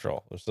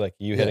natural. It was like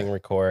you hitting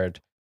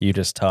record, you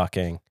just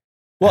talking.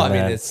 Well, I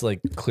mean, it's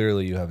like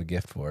clearly you have a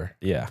gift for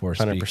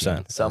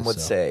 100%. Some would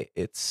say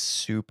it's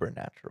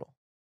supernatural.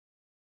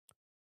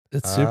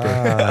 It's super.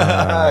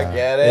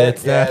 Get it?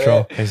 It's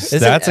natural.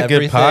 That's a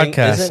good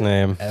podcast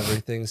name.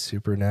 Everything's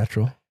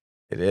supernatural.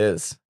 It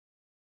is.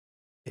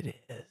 It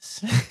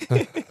is. Isn't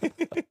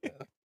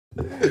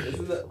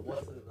that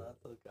what's the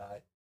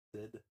guy?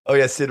 Sid? Oh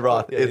yeah, Sid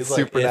Roth. Yeah, it's he's like,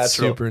 supernatural. It's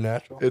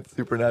supernatural. It's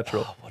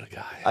supernatural. Oh, what a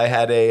guy. I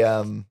had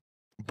a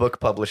book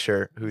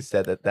publisher who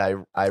said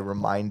that I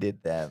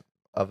reminded them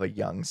of a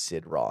young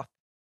Sid Roth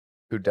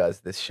who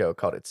does this show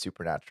called It's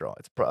Supernatural.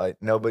 It's probably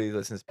nobody who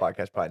listens to this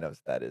podcast probably knows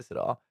what that is at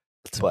all.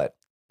 But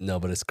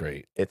it's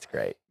great. It's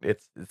great.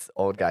 It's this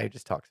old guy who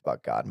just talks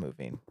about God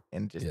moving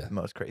in just the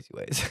most crazy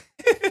ways.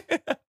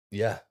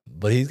 Yeah,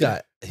 but he's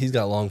got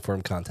long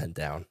form content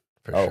down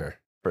for sure.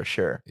 For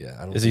sure.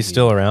 Yeah. Is he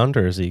still around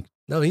or is he?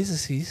 No,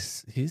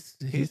 he's.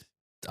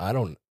 I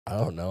don't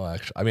know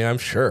actually. I mean, I'm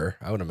sure.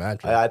 I would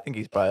imagine. I think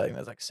he's probably like in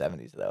his like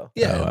 70s though.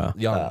 Yeah, Oh, wow.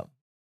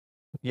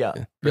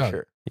 young. For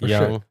sure. For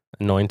young, sure.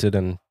 anointed,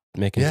 and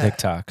making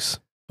TikToks.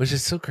 Which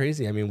is so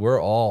crazy. I mean,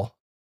 we're all.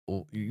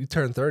 You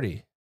turn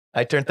 30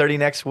 I turn 30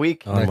 next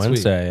week. On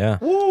Wednesday, yeah.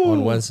 Woo!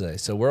 on Wednesday,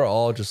 so we're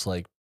all just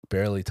like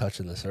barely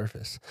touching the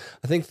surface.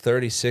 I think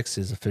 36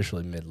 is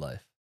officially midlife.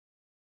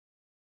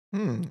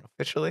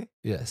 Officially?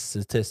 Yes,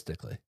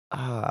 statistically.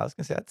 I was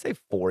gonna say I'd say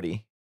 40. I'd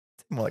say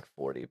more like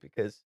 40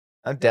 because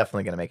I'm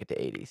definitely gonna make it to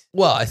 80s.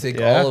 Well, I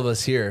think all of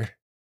us here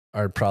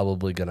are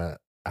probably gonna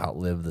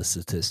outlive the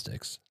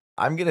statistics.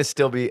 I'm gonna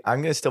still be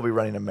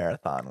running a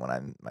marathon when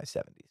I'm in my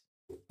 70s.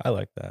 I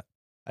like that.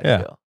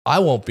 Feel. I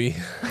won't be.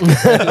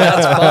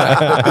 That's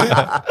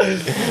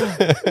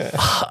fine.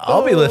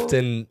 I'll be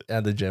lifting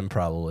at the gym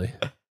probably.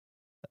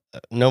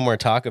 No more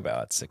talk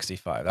about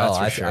 65. That's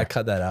for sure. I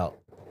cut that out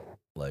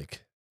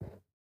like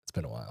It's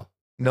been a while.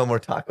 No more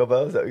Taco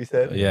Bell, is that what you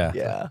said? Yeah.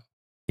 Yeah.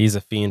 He's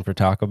a fiend for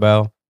Taco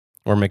Bell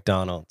or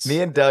McDonald's. Me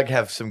and Doug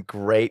have some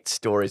great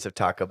stories of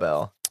Taco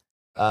Bell.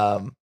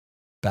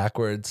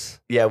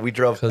 Backwards. Yeah, we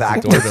drove Because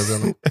back the door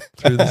doesn't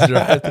through the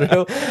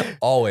drive-through.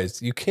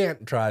 Always. You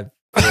can't drive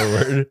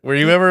forward. Were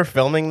you ever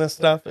filming this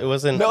stuff? It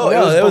wasn't. No,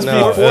 No, it was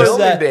before before filming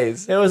that.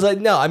 days. It was like,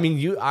 no, I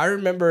mean, I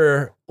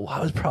remember,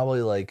 I was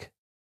probably like,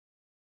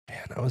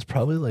 man, I was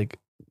probably like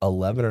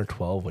 11 or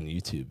 12 when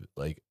YouTube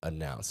like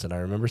announced. And I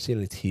remember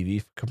seeing a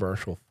TV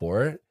commercial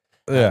for it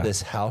at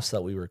this house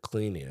that we were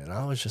cleaning. And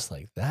I was just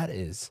like, that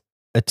is.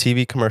 A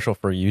TV commercial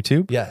for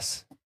YouTube?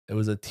 Yes. It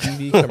was a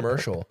TV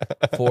commercial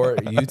for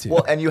YouTube.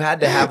 Well, and you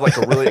had to have like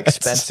a really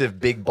expensive,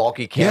 big,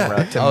 bulky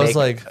camera to I was make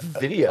like,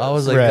 videos. I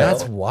was like, Right.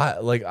 that's why.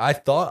 Like,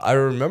 I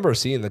remember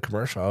seeing the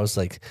commercial. I was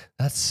like,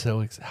 that's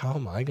so. How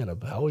am I gonna?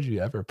 How would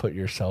you ever put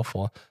yourself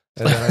on?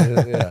 And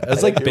then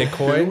it's like Here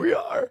Bitcoin. we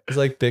are. It's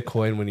like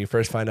Bitcoin. When you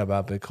first find out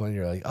about Bitcoin,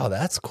 you're like, oh,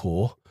 that's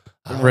cool.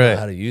 I don't Right. know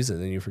how to use it.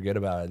 Then you forget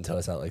about it until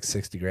it's at like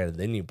 60 grand, and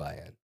then you buy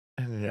in.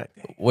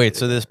 Wait,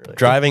 so this Really?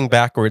 driving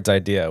backwards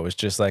idea was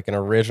just like an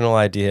original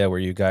idea where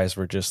you guys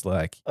were just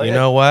like, Oh, you yeah.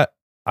 know what?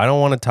 I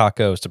don't want a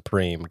Taco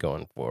Supreme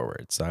going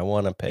forwards. I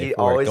want to pay He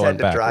for always it going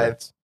had to drive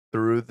backwards.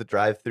 through the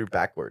drive-through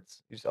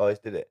backwards. You just always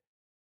did it.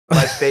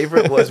 My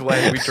favorite was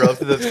when we drove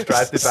through the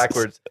drive-through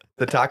backwards.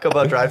 The Taco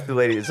Bell drive-through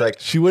lady is like,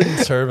 She wouldn't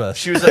serve us.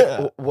 she was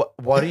like,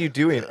 "What are you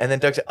doing?" And then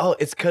Doug said, "Oh,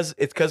 it's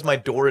because my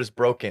door is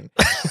broken."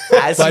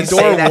 As My he's door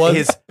saying that, was-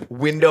 his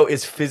window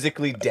is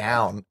physically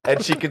down,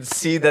 and she can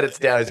see that it's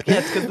down. He's like, "Yeah,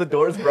 it's because the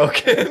door is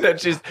broken." And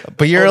she's,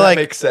 But you're that like,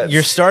 makes sense.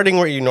 you're starting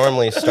where you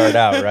normally start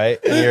out, right?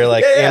 And you're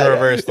like Yeah, in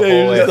reverse the yeah, whole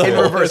you're way. just in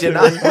the reverse. You're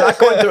not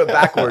going through it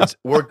backwards.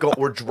 We're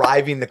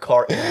driving the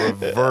car in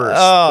reverse.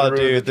 Oh, through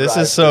dude, the this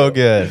is so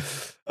drive-through. good.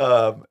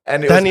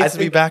 And it That was, needs I to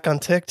be think- back on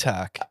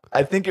TikTok.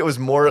 I think it was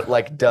more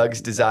like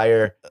Doug's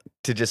desire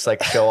to just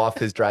like show off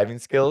his driving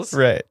skills.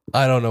 Right.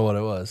 I don't know what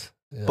it was.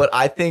 Yeah. But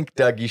I think,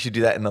 Doug, you should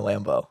do that in the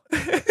Lambo.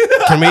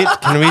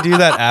 Can we do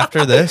that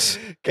after this?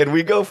 Can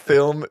we go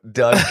film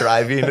Doug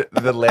driving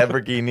the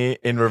Lamborghini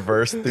in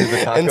reverse through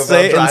the Taco And Bell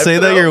say that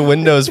drive-thru? your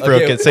window's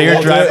broken. Say your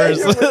we'll do it-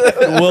 driver's.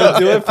 we'll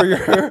do it for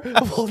your.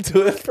 We'll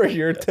do it for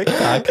your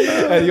TikTok,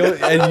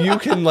 and you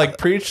can like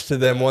preach to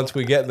them once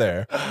we get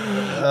there.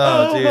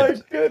 Oh, dude.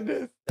 my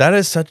goodness! That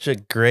is such a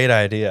great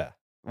idea.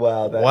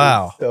 Wow, that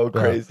Wow. is so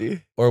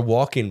crazy. Or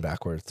walking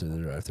backwards through the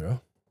drive-through.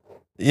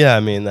 Yeah, I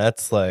mean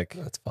that's like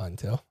That's fine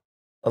too.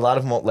 A lot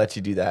of them won't let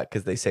you do that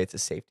because they say it's a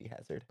safety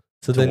hazard.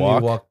 So To then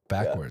walk? you walk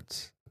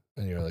backwards,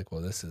 and you're like,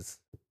 "Well, this is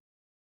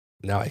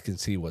now I can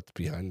see what's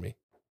behind me."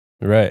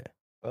 right.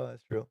 Oh,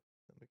 that's true.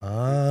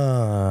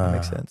 Ah, That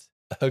makes sense.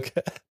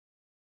 Okay.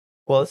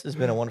 Well, this has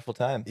been a wonderful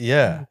time.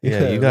 Yeah, yeah.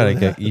 Yeah, You gotta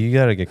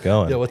well, get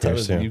going. Yeah. What time here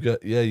is it? soon. You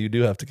got? Yeah, you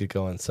do have to get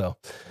going. So,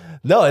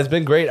 no, it's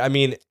been great. I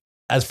mean,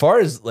 as far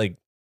as like,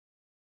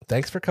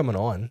 thanks for coming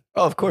on.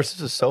 Oh, of course.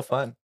 This is so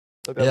fun.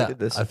 So glad we did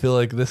this. I feel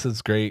like this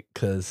is great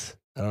because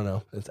I don't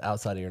know, it's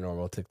outside of your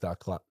normal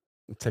TikTok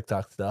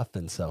stuff,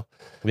 and so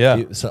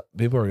Yeah. so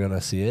people are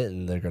gonna see it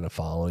and they're gonna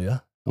follow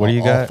you. What do you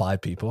all got?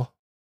 5 people.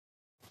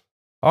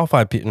 All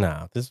 5 people.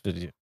 Nah, this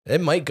video. It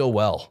might go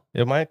well.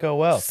 It might go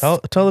well. Tell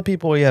the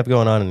people what you have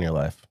going on in your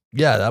life.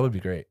 Yeah, that would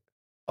be great.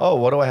 Oh,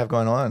 what do I have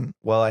going on?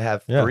 Well, I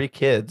have Yeah. 3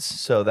 kids,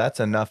 so that's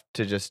enough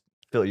to just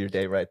fill your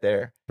day right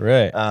there.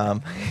 Right.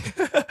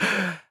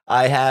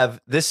 I have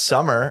this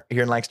summer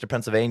here in Lancaster,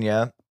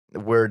 Pennsylvania.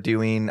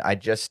 I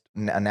just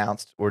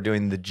announced we're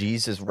doing the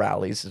Jesus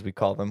rallies, as we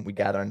call them. We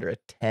gather under a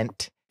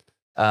tent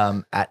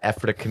at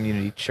Ephrata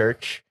Community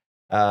Church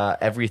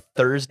every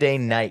Thursday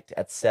night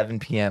at 7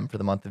 p.m. for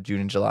the month of June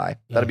and July.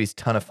 That'll be a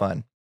ton of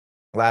fun.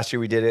 Last year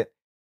we did it,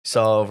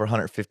 saw over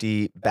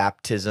 150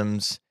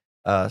 baptisms,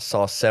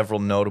 saw several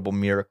notable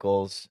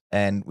miracles,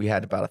 and we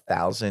had about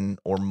 1,000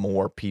 or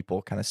more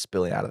people kind of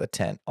spilling out of the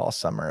tent all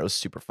summer. It was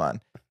super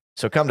fun.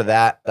 So come to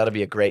that. That'll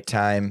be a great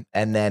time.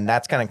 And then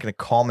that's kind of going to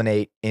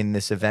culminate in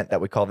this event that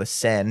we call the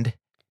Send,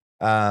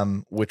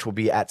 which will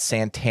be at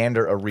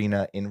Santander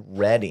Arena in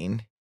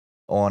Reading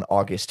on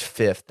August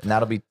 5th. And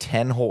that'll be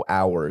 10 whole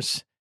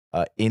hours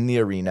in the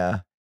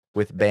arena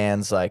with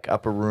bands like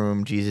Upper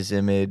Room, Jesus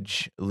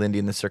Image, Lindy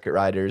and the Circuit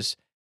Riders.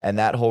 And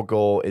that whole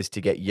goal is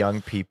to get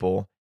young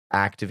people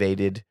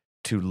activated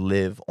to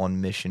live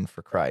on mission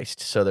for Christ.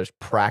 So there's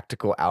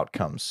practical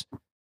outcomes.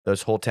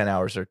 Those whole 10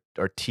 hours are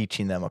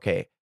teaching them,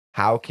 okay,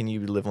 how can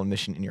you live on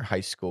mission in your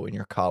high school, in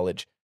your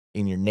college,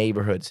 in your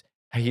neighborhoods?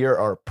 Here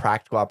are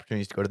practical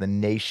opportunities to go to the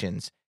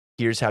nations.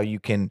 Here's how you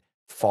can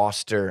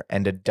foster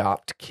and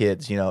adopt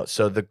kids,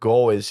 So the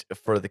goal is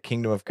for the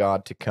kingdom of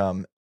God to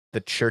come,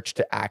 the church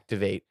to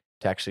activate,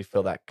 to actually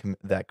fill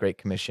that great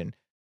commission.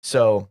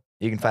 So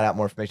you can find out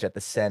more information at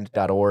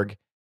thesend.org.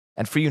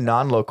 And for you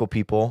non-local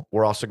people,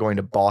 we're also going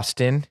to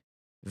Boston,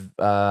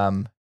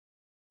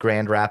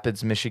 Grand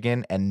Rapids,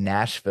 Michigan, and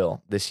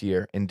Nashville this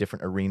year in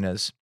different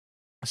arenas.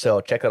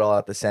 So check it all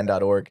out,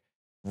 thesend.org.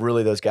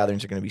 Really, those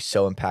gatherings are going to be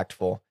so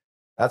impactful.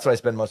 That's what I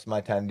spend most of my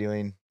time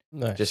doing,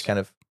 Nice. just kind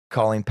of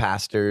calling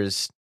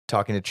pastors,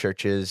 talking to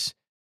churches,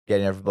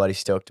 getting everybody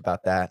stoked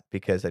about that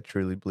because I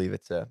truly believe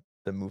it's the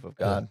move of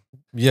God.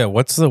 Yeah.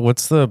 What's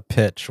the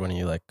pitch when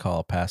you like call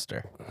a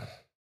pastor?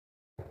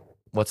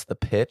 What's the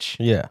pitch?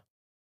 Yeah.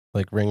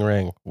 Like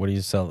ring. What do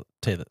you tell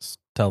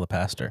the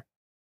pastor?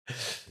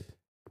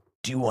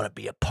 Do you want to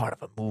be a part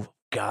of a move of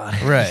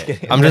God?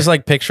 Right. I'm just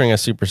like picturing a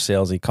super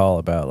salesy call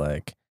about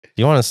like, do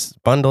you want to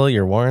bundle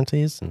your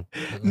warranties? And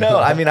No,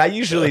 I mean, I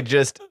usually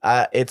just,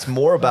 it's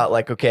more about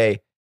like,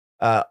 okay,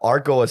 our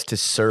goal is to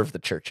serve the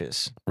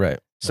churches. right.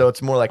 So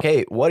it's more like,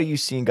 hey, what are you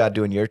seeing God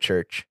do in your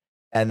church?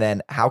 And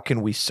then how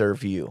can we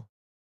serve you?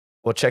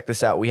 Well, check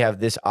this out. We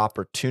have this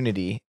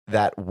opportunity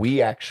that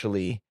we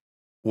actually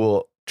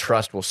will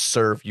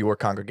serve your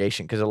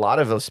congregation. Because a lot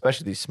of those,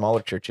 especially these smaller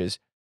churches,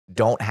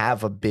 don't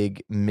have a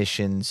big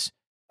missions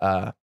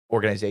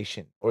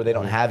organization, or they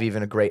don't have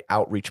even a great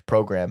outreach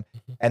program,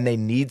 and they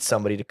need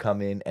somebody to come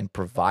in and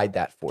provide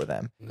that for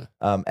them.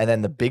 And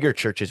then the bigger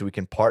churches we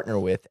can partner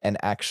with and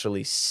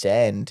actually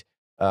send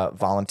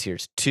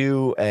volunteers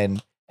to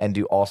and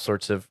do all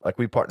sorts of, like,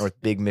 we partner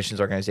with big missions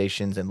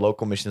organizations and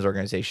local missions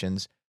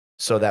organizations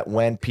so that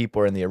when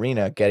people are in the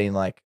arena getting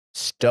like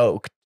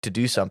stoked to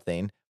do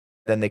something,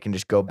 then they can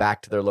just go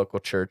back to their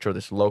local church or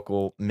this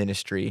local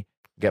ministry,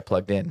 get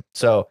plugged in.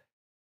 So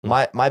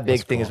my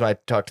big thing is when I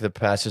talk to the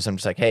pastors, I'm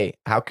just like, hey,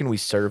 how can we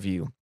serve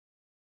you?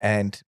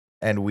 And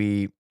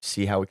we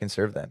see how we can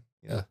serve them.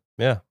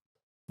 Yeah.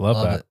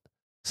 Love that. it.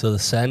 So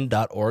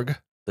thesend.org.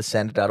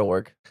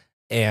 Thesend.org.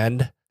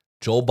 And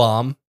Joel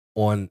Baum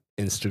on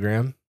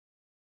Instagram,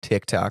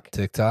 TikTok.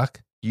 YouTube.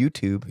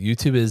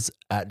 YouTube is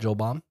at Joel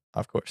Baum.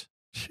 Of course.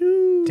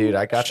 Dude,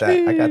 I got that.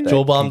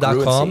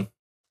 JoelBaum.com.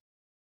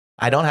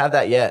 I don't have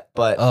that yet,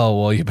 but Oh,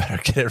 well, you better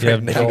get it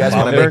right now. you guys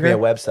want to make me a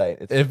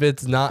website. If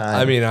it's not, time.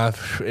 I mean,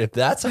 if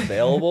that's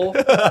available,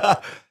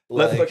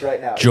 Let's look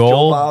right now.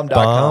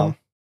 JoelBaum.com.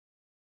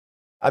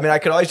 I mean, I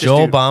could always just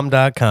do,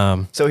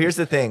 JoelBaum.com. so here's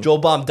the thing.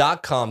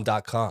 JoelBaum.com.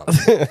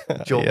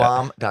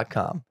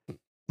 JoelBaum.com.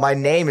 My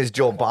name is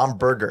Joel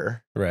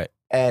Bomberger, Right.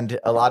 and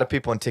a lot of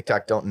people on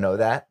TikTok don't know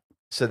that.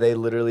 So they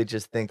literally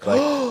just think like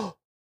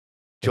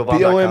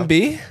JoelBaum.com.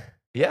 BOMB?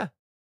 Yeah.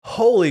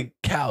 Holy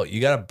cow,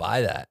 you got to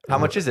buy that. How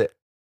much is it?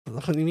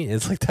 What do you mean?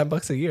 It's like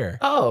 $10 a year.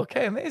 Oh,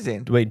 okay.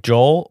 Amazing. Wait,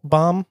 Joel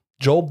Baum?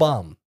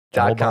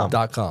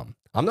 JoelBaum.com.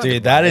 I'm not Dude, gonna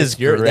buy that is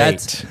this.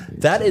 great.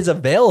 That is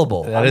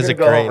available. That is a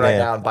go great right name.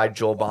 now and buy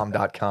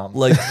JoelBaum.com.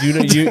 Like you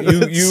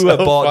So have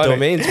bought funny.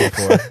 domains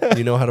before.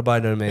 You know how to buy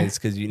domains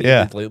because you need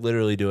Yeah. to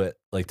literally do it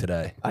like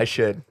today. I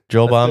should.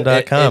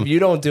 JoelBaum.com. If you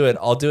don't do it,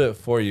 I'll do it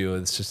for you.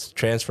 It's just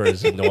transfer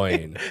is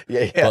annoying.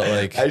 Yeah. But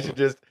like, I should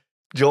just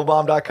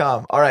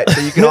JoelBaum.com. All right.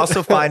 So you can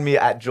also find me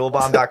at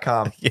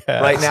JoelBaum.com. Yeah.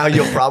 Right now,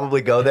 you'll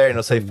probably go there and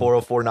it'll say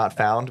 404 not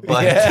found,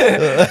 but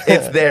Yeah.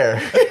 it's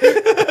there.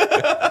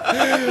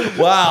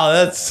 wow,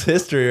 that's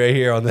history right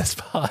here on this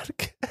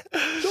podcast.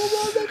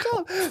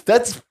 JoelBaum.com.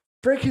 That's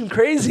freaking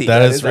crazy.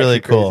 that is really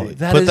actually cool. crazy.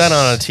 That Put is that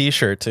on a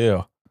t-shirt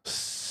too.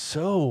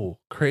 So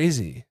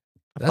crazy.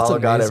 That's Follow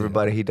God, amazing.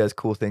 everybody. He does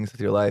cool things with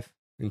your life.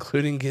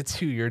 Including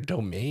gets you your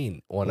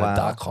domain on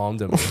Wow. a .com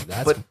domain.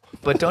 That's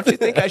But don't you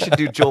think I should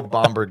do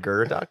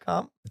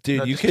JoelBomberger.com? dude.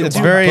 No, You just can. It's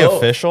do very both.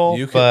 official,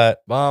 You can,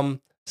 but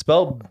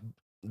spell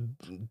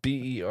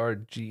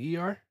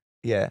BERGER.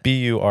 Yeah.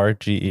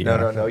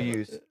 BURGER. No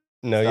use.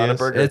 No It's not a use.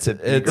 burger. It's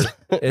a it's beaver.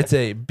 it's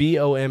a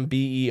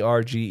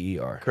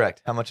BOMBERGER.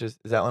 Correct. How much is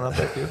that one up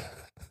there too?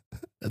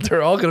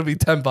 They're all gonna be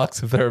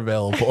 $10 if they're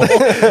available.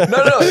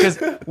 No,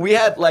 because we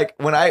had like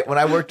when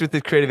I worked with the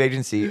creative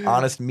agency,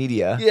 Honest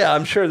Media. Yeah,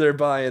 I'm sure they're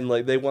buying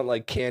like they want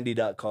like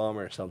candy.com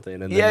or something,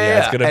 and then, Yeah,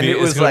 it's gonna and be it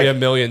was it's gonna be like- $1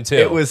 million too.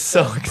 It was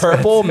so expensive.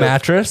 Purple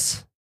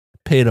Mattress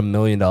paid $1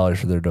 million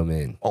for their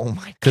domain. Oh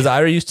my! Because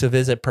I used to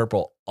visit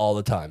Purple all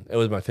the time. It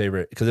was my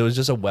favorite because it was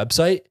just a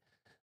website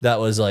that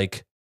was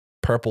like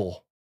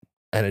purple,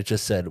 and it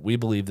just said, "We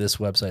believe this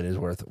website is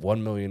worth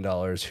 $1 million.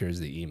 Here's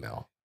the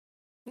email."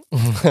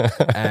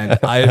 And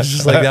I was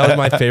just like, that was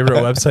my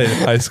favorite website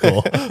in high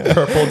school,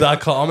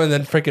 purple.com. And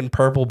then freaking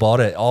Purple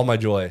bought it. All my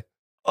joy.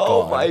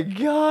 Oh gone. my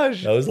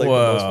gosh! That was like the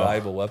most Whoa.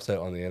 valuable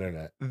website on the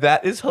internet.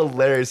 That is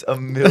hilarious.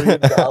 $1 million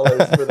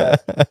for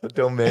that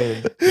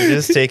domain. You're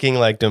just taking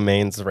like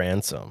domains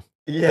ransom.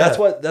 Yeah,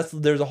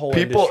 There's a whole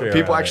people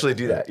industry around actually it.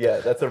 do that. Yeah,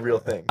 that's a real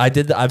thing.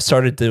 I've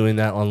started doing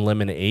that on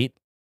Lemon 8.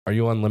 Are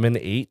you on Lemon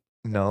 8?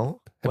 No,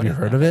 Have you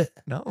heard of it?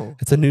 No.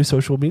 It's a new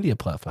social media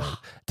platform.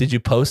 Did you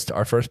post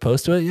our first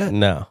post to it yet?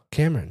 No,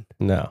 Cameron,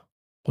 no.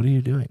 what are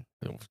you doing?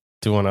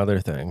 Doing other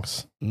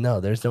things. No,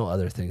 there's no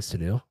other things to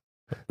do.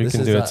 We This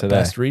can is do it not today.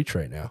 best reach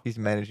right now. He's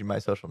managing my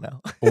social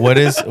now. What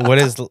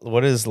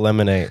is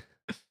lemonade?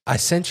 I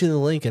sent you the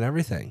link and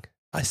everything.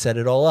 I set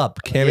it all up.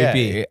 Cammy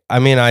B. I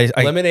mean, I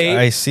Lemonade.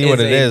 I see what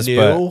it is,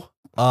 but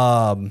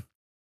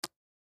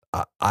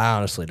I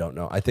honestly don't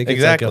know. I think it's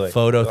Exactly. like a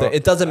photo thing.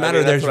 It doesn't matter.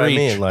 I mean, There's that's what reach.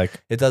 I mean, like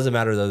It doesn't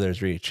matter though.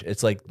 There's reach.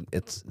 It's like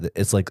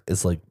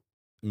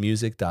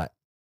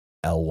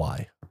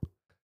music.ly.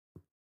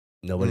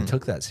 Nobody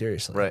took that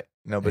seriously, Right.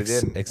 Nobody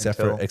did. except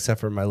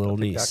for my little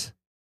niece.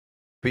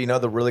 But you know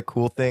the really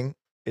cool thing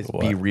is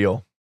Be What?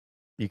 Real.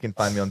 You can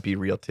find me on Be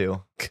Real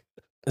too.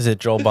 Is it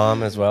Joel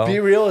Baum as well? Be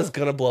Real is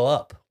gonna blow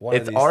up.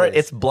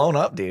 It's blown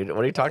up, dude. What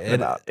are you talking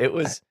about?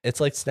 It's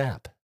like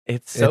Snap.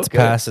 It's so it's good.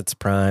 past its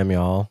prime,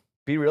 y'all.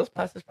 Be Real's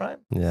past its prime.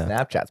 Yeah.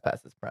 Snapchat's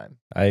past its prime.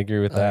 I agree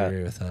with I that.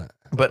 agree with that.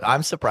 But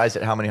I'm surprised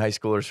at how many high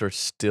schoolers are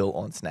still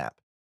on Snap,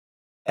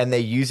 and they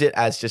use it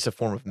as just a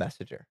form of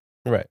messenger.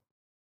 Right.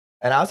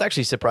 And I was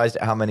actually surprised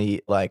at how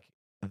many like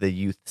the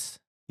youths,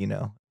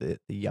 the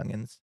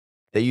youngins,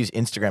 they use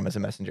Instagram as a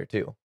messenger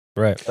too.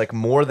 Right. Like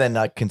more than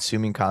like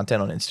consuming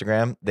content on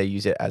Instagram, they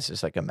use it as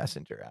just like a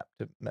messenger app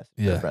to message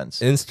their friends.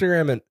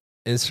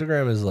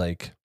 Instagram is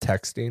like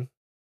texting.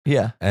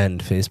 Yeah.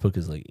 And Facebook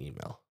is like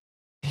email.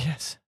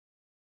 Yes.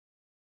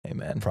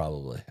 Amen.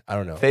 Probably. I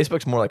don't know.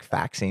 Facebook's more like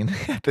faxing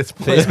at this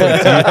point.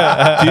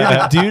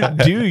 Facebook,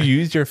 do you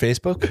use your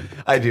Facebook?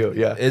 I do,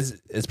 yeah.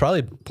 It's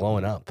probably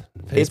blowing up.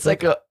 It's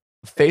like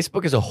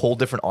Facebook is a whole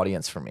different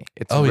audience for me.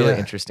 It's really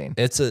interesting.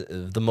 It's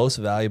the most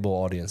valuable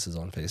audience is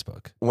on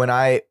Facebook.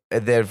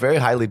 They're very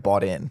highly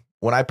bought in.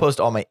 When I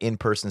post all my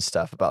in-person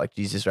stuff about like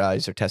Jesus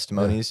rallies or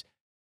testimonies,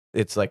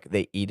 it's like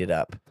they eat it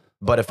up.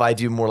 But if I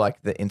do more like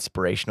the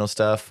inspirational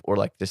stuff or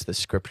like just the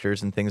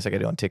scriptures and things like I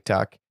do on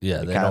TikTok, they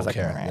don't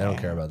care. They don't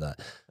care about that.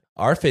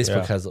 Our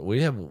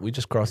Facebook we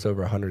just crossed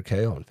over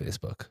 100K on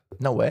Facebook.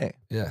 No way.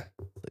 Yeah.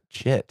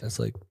 Legit.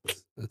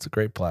 It's a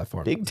great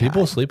platform. Big time.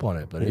 People sleep on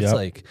it, but it's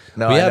like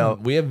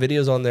we have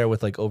videos on there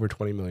with like over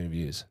 20 million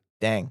views.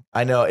 Dang.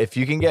 I know if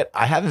you can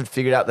I haven't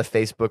figured out the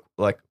Facebook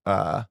like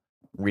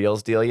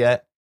Reels deal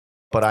yet,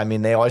 but I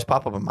mean they always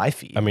pop up on my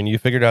feed. I mean, you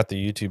figured out the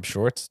YouTube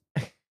Shorts.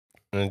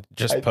 And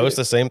just post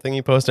the same thing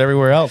you post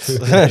everywhere else.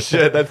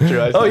 Shit, that's true.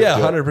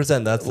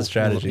 100%. That's the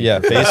strategy. Yeah,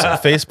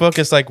 Facebook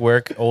is like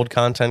where old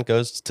content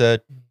goes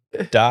to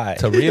die,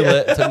 to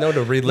relive,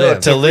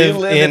 to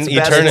live in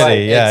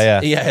eternity. Yeah.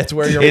 It's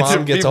where your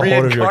mom gets a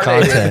hold of your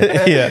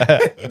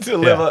content. To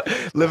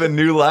live a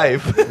new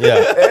life.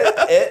 Yeah,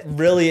 it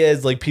really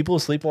is. Like people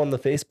sleep on the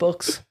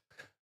Facebooks,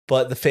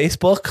 but the face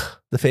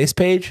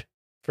page,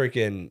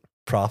 freaking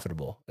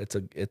profitable.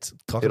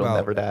 It'll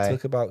never die.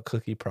 Talk about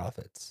cookie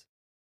profits.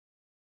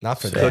 Not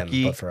for them,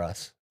 but for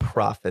us.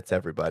 Profits,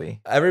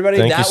 everybody. Everybody,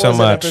 Thank that you so was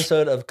much. an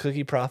episode of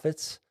Cookie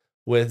Profits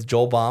with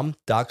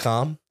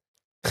joelbaum.com.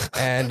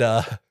 And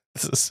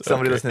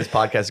somebody listening to this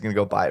podcast is going to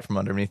go buy it from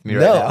underneath me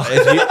right now.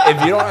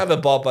 if you don't have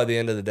it bought by the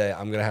end of the day,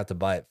 I'm going to have to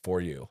buy it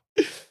for you.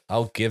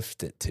 I'll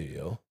gift it to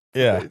you.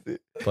 Yeah.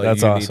 But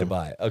That's you awesome. need to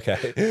buy it.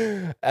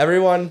 Okay.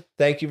 Everyone,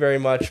 thank you very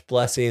much.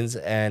 Blessings.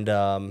 And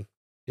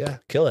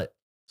kill it.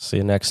 See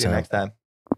you next time.